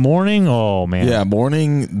 But in the morning, oh, man. Yeah,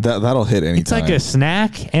 morning, that'll hit anytime. It's like a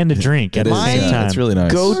snack and a drink at It the is, same yeah, time. it's really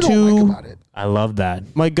nice. Go What I don't like to about it. I love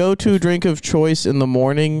that. my go-to drink of choice in the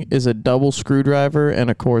morning is a double screwdriver and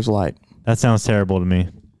a Coors Light. That sounds terrible to me.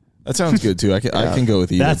 That sounds good, too. I can go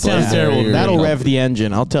with either. That sounds Bloody terrible. Mary or That'll no. rev the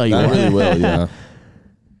engine. I'll tell you That what. really will, yeah.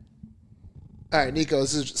 All right, Nico,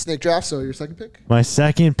 this is snake draft. So your second pick? My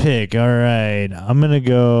second pick. All right. I'm going to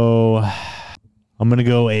go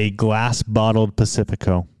a glass bottled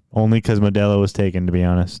Pacifico. Only because Modelo was taken, to be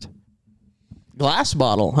honest. Glass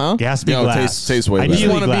bottle, huh? It has to be No, it glass. tastes way You better. just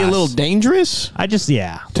Ideally want to be a glass. little dangerous? I just,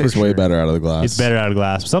 yeah. for Tastes way sure. better out of the glass. It's better out of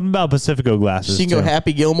glass. Something about Pacifico glasses. So you can go too.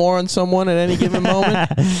 Happy Gilmore on someone at any given moment.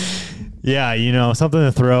 Yeah, something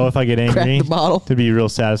to throw if I get angry. Crack the bottle. To be real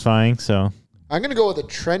satisfying. So, I'm gonna go with a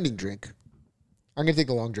trending drink. I'm gonna take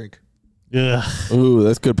the long drink. ugh, Ooh,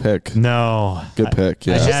 that's a good pick. no. Good pick,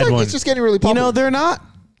 yeah. I It's just had like one. it's just getting really You popular. know, they're not,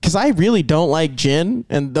 because I really don't like gin,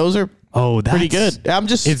 and those are Oh, that's pretty good. I'm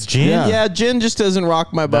just, It's gin. Yeah, gin just doesn't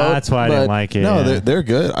rock my boat. That's why I didn't but like it. No, yeah. they're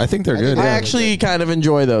good. I think they're good. I Yeah. actually kind of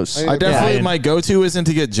enjoy those. I I definitely, Yeah. my go-to isn't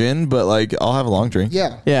to get gin, but like I'll have a long drink.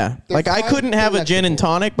 yeah. Yeah. They're Like I fine, couldn't have a they're gin and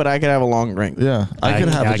electrical. tonic, but I could have a long drink. Yeah, I could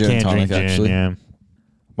have a gin and can't tonic drink gin, actually. Yeah.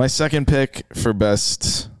 My second pick for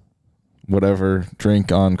best whatever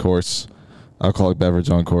drink on course, alcoholic beverage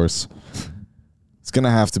on course, it's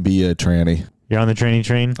gonna have to be a tranny. You're on the training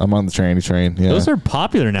train. I'm on the tranny train. Yeah. Those are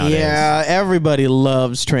popular nowadays. Yeah, everybody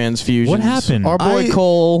loves transfusions. What happened? Our boy I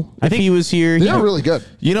Cole, I if think- he was here, he They're really good.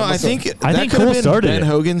 You know, I think I that think could have Cole been started Ben it.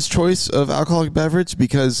 Hogan's choice of alcoholic beverage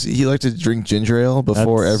because he liked to drink ginger ale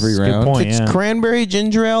before That's every a good round. point. it's yeah. cranberry,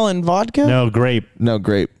 ginger ale, and vodka. No grape. No,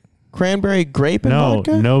 grape. Cranberry, grape, and No,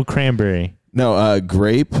 vodka. no cranberry. No,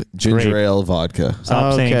 grape, ginger Grape. ale, vodka.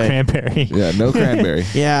 Stop saying Okay. cranberry. Yeah, no cranberry.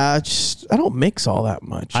 Yeah, I don't mix all that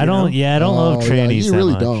much. I don't. you know? Yeah, I don't love Oh, yeah, trannies you that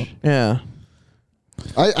really much. don't. Yeah.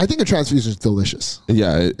 I think a transfusion is delicious.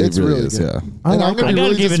 Yeah, it It's really, really is. good. Yeah, I And like I'm gonna I be gotta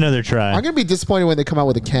really give it another try. I'm gonna be disappointed when they come out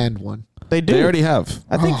with a canned one. They do. they already have.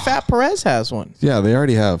 I think Fat Perez has one. Yeah, they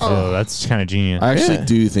already have. Oh, that's kind of genius. I actually Yeah.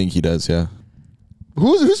 do think he does. Yeah.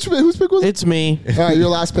 Whose pick was it? It's me. All right, your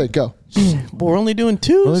last pick. Go. But we're only doing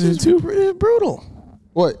two. Only This doing is brutal.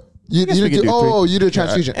 What? You guess we didn't could do? do Oh, you did a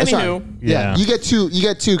transfusion. Oh, sorry. Anywho. Yeah, Yeah. you get two. You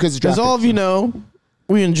get two because As all of you know,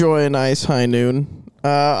 we enjoy a nice high noon.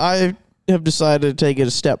 I have decided to take it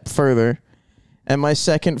a step further, and my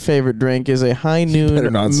second favorite drink is a high Better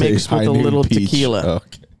noon not say mixed with high a noon little peach. tequila. Oh,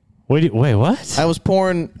 okay. Wait, what? I was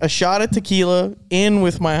pouring a shot of tequila in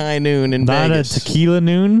with my high noon in Not Vegas. a tequila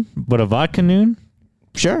noon, but a vodka noon.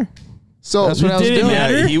 Sure, So that's what I was did it doing.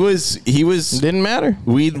 matter? Yeah, he was. Didn't matter.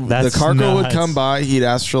 The That's cargo would nuts. come by. He'd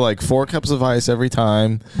ask for like 4 cups of ice every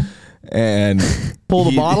time, and Pull the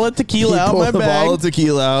he'd- bottle of tequila he'd out pull my the bag. bottle of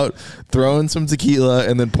tequila out, throw in some tequila,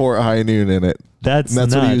 and then pour a high noon in it. That's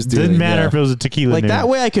That's what he nuts. was doing, Didn't matter yeah. if it was a tequila Like noon. that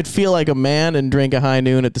way, I could feel like a man and drink a high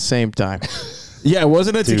noon at the same time. Yeah, it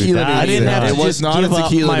wasn't a Dude, tequila that- noon. I didn't Yeah. have to It was just not give a up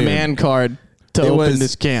tequila my noon. man card to It open was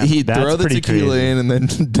this can. He'd That's throw the pretty tequila crazy. in and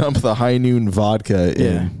then dump the high noon vodka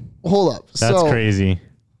in. Yeah. hold up. That's so crazy.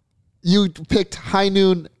 you picked high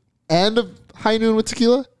noon and a high noon with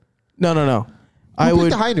tequila. No. Who I picked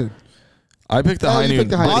would. the high noon? I picked the Oh, high you noon.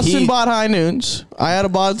 picked the high noon. but Austin he- bought high noons. I had a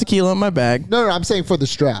bottle of tequila in my bag. No, I'm saying for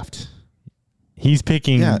this draft. He's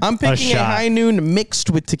picking. Yeah. I'm picking a shot. high noon mixed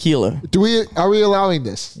with tequila. Are we allowing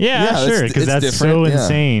this? Yeah, Yeah, sure, it's because that's different, so yeah.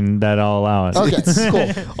 insane that I'll allow it. Okay,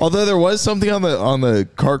 cool. Although there was something on the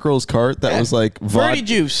cart girl's cart that was like Birdie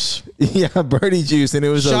juice. Yeah, birdie juice, and it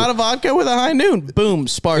was Shot of vodka with a high noon. Boom. it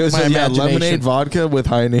Sparked was my imagination. lemonade vodka with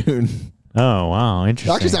high noon. Oh wow, interesting.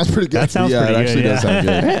 That actually sounds pretty good. That sounds Yeah, it pretty actually good. does sound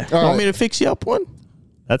good. Yeah. All Want right. me to fix you up one?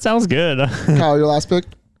 That sounds good. Kyle, your last pick.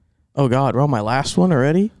 Oh, God. We're on my last one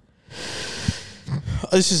already?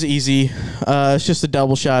 This is easy. It's just a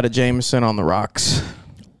double shot of Jameson on the rocks.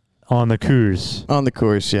 On the Coors. On the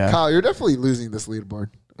course, yeah. Kyle, you're definitely losing this leaderboard.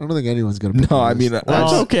 I don't think anyone's going to. No, I mean,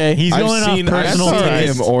 That's okay. He's going off personal I've seen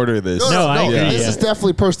taste. him order this. No, I agree. This is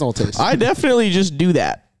definitely personal taste. I definitely just do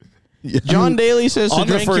that. John Daly says to On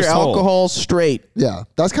the drink your first hole. alcohol straight. Yeah,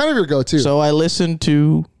 that's kind of your go-to. So I listen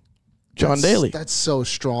to John Daly. That's so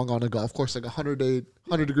strong on a golf course, like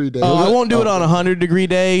 100-degree day. I won't do it on a 100-degree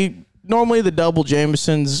day. Normally, the double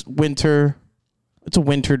Jameson's winter. It's a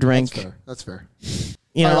winter drink. That's fair.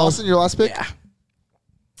 You All right, know, Austin, your last pick? yeah.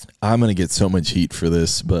 I'm gonna get so much heat for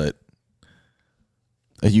this, but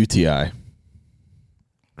a UTI.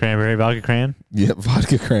 Cranberry vodka cran. Yep,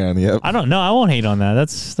 vodka crayon. Yep. I don't know. I won't hate on that.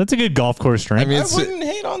 That's a good golf course drink. I mean, I it's, wouldn't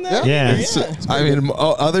hate on that. Yeah. either, I mean,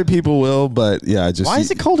 other people will, but yeah, just Why is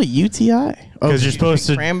it called a UTI? because you're supposed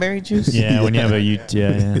to. Cranberry juice? Yeah, when you have a yeah.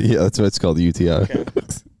 Yeah, that's what it's called, UTI.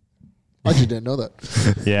 I just didn't know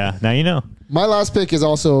that. Yeah. Now you know. My last pick is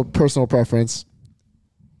also personal preference.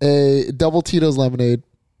 A double Tito's lemonade.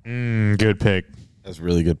 Good pick. That's a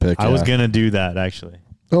really good pick. I was yeah. gonna do that actually.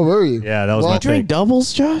 Oh, were you? Yeah, that was Well, my You drink pick.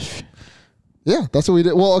 doubles, Josh? Yeah, that's what we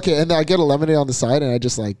did. Well, okay, and then I get a lemonade on the side, and I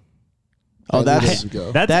just like. Oh, dilute that's as you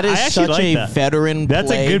go. that is I actually such like a that. veteran That's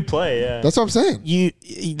play. a good play. Yeah. That's what I'm saying.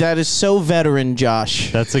 That is so veteran,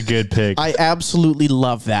 Josh. That's a good pick. I absolutely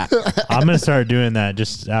love that. I'm gonna start doing that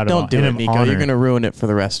just out of Don't do in it, Nico. honor. You're gonna ruin it for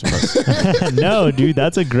the rest of us. No, dude,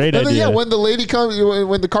 that's a great And then, idea. yeah, when the lady comes,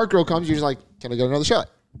 when the cart girl comes, you're just like, "Can I get another shot?"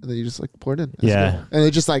 And then you just like pour it in. That's Yeah. cool. And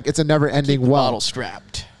it's just like it's a never-ending well. Bottle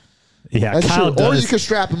strapped. Yeah, That's Kyle true. Or does. you could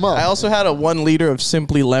strap him up. I also had a 1 liter of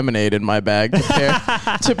Simply Lemonade in my bag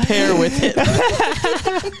to pair with it.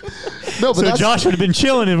 no, but So that's Josh would have been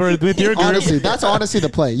chilling with your group. honestly, that's honestly the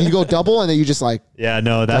play. You go double, and then you just like, Yeah,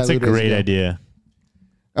 no, that's a Dilute as you great go. idea.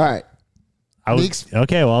 all right, I was Meeks?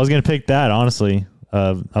 okay. Well, I was gonna pick that honestly.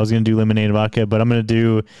 I was gonna do lemonade and vodka, but I'm gonna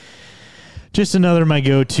do just another of my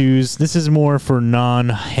go-tos. This is more for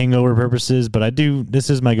non-hangover purposes, but this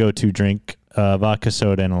is my go-to drink: vodka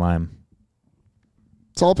soda and a lime.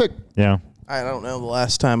 it's all pick. Yeah. I don't know the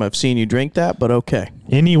last time I've seen you drink that, but okay.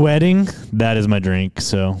 Any wedding, that is my drink.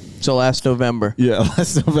 So So last November. Yeah,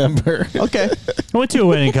 last November. Okay. I went to a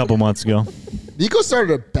wedding a couple months ago. Nico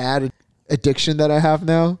started a bad addiction that I have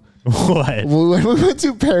now. What? When we went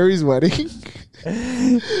to Perry's wedding,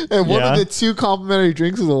 and one Yeah. of the 2 complimentary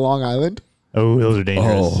drinks was a Long Island, Oh, those are dangerous.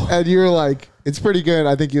 Oh. and you were like, "It's pretty good.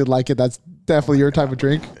 I think you'd like it. That's definitely your type of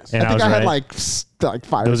drink." And I think was I had right. like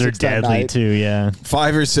 5 Those or are 6 that deadly night. too. Yeah.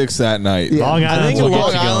 5 or 6 that night. Yeah. Long I Island. think will get Long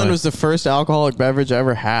you going. Island was the first alcoholic beverage I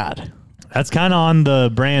ever had. That's kind of on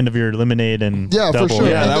the brand of your lemonade and Yeah, for double. sure.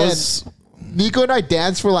 Yeah, And that then was. Nico and I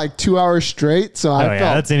danced for like 2 hours straight, so I yeah,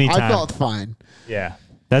 felt that's any I time. felt fine. Yeah,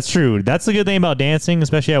 that's true. That's the good thing about dancing,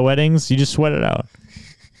 especially at weddings. You just sweat it out.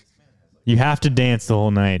 You have to dance the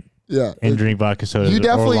whole night Yeah, and drink vodka soda you or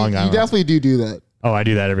definitely Long Island. do that. Oh, I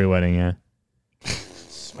do that every wedding. Yeah.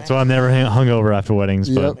 So I'm never hungover after weddings,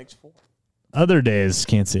 Yep. but other days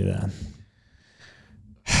can't say that.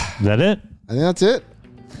 Is that it? I think that's it.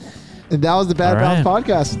 And that was the Bad All right. Bounce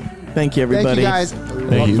Podcast. Thank you, Thank everybody. you guys.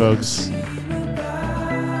 Thank you, folks.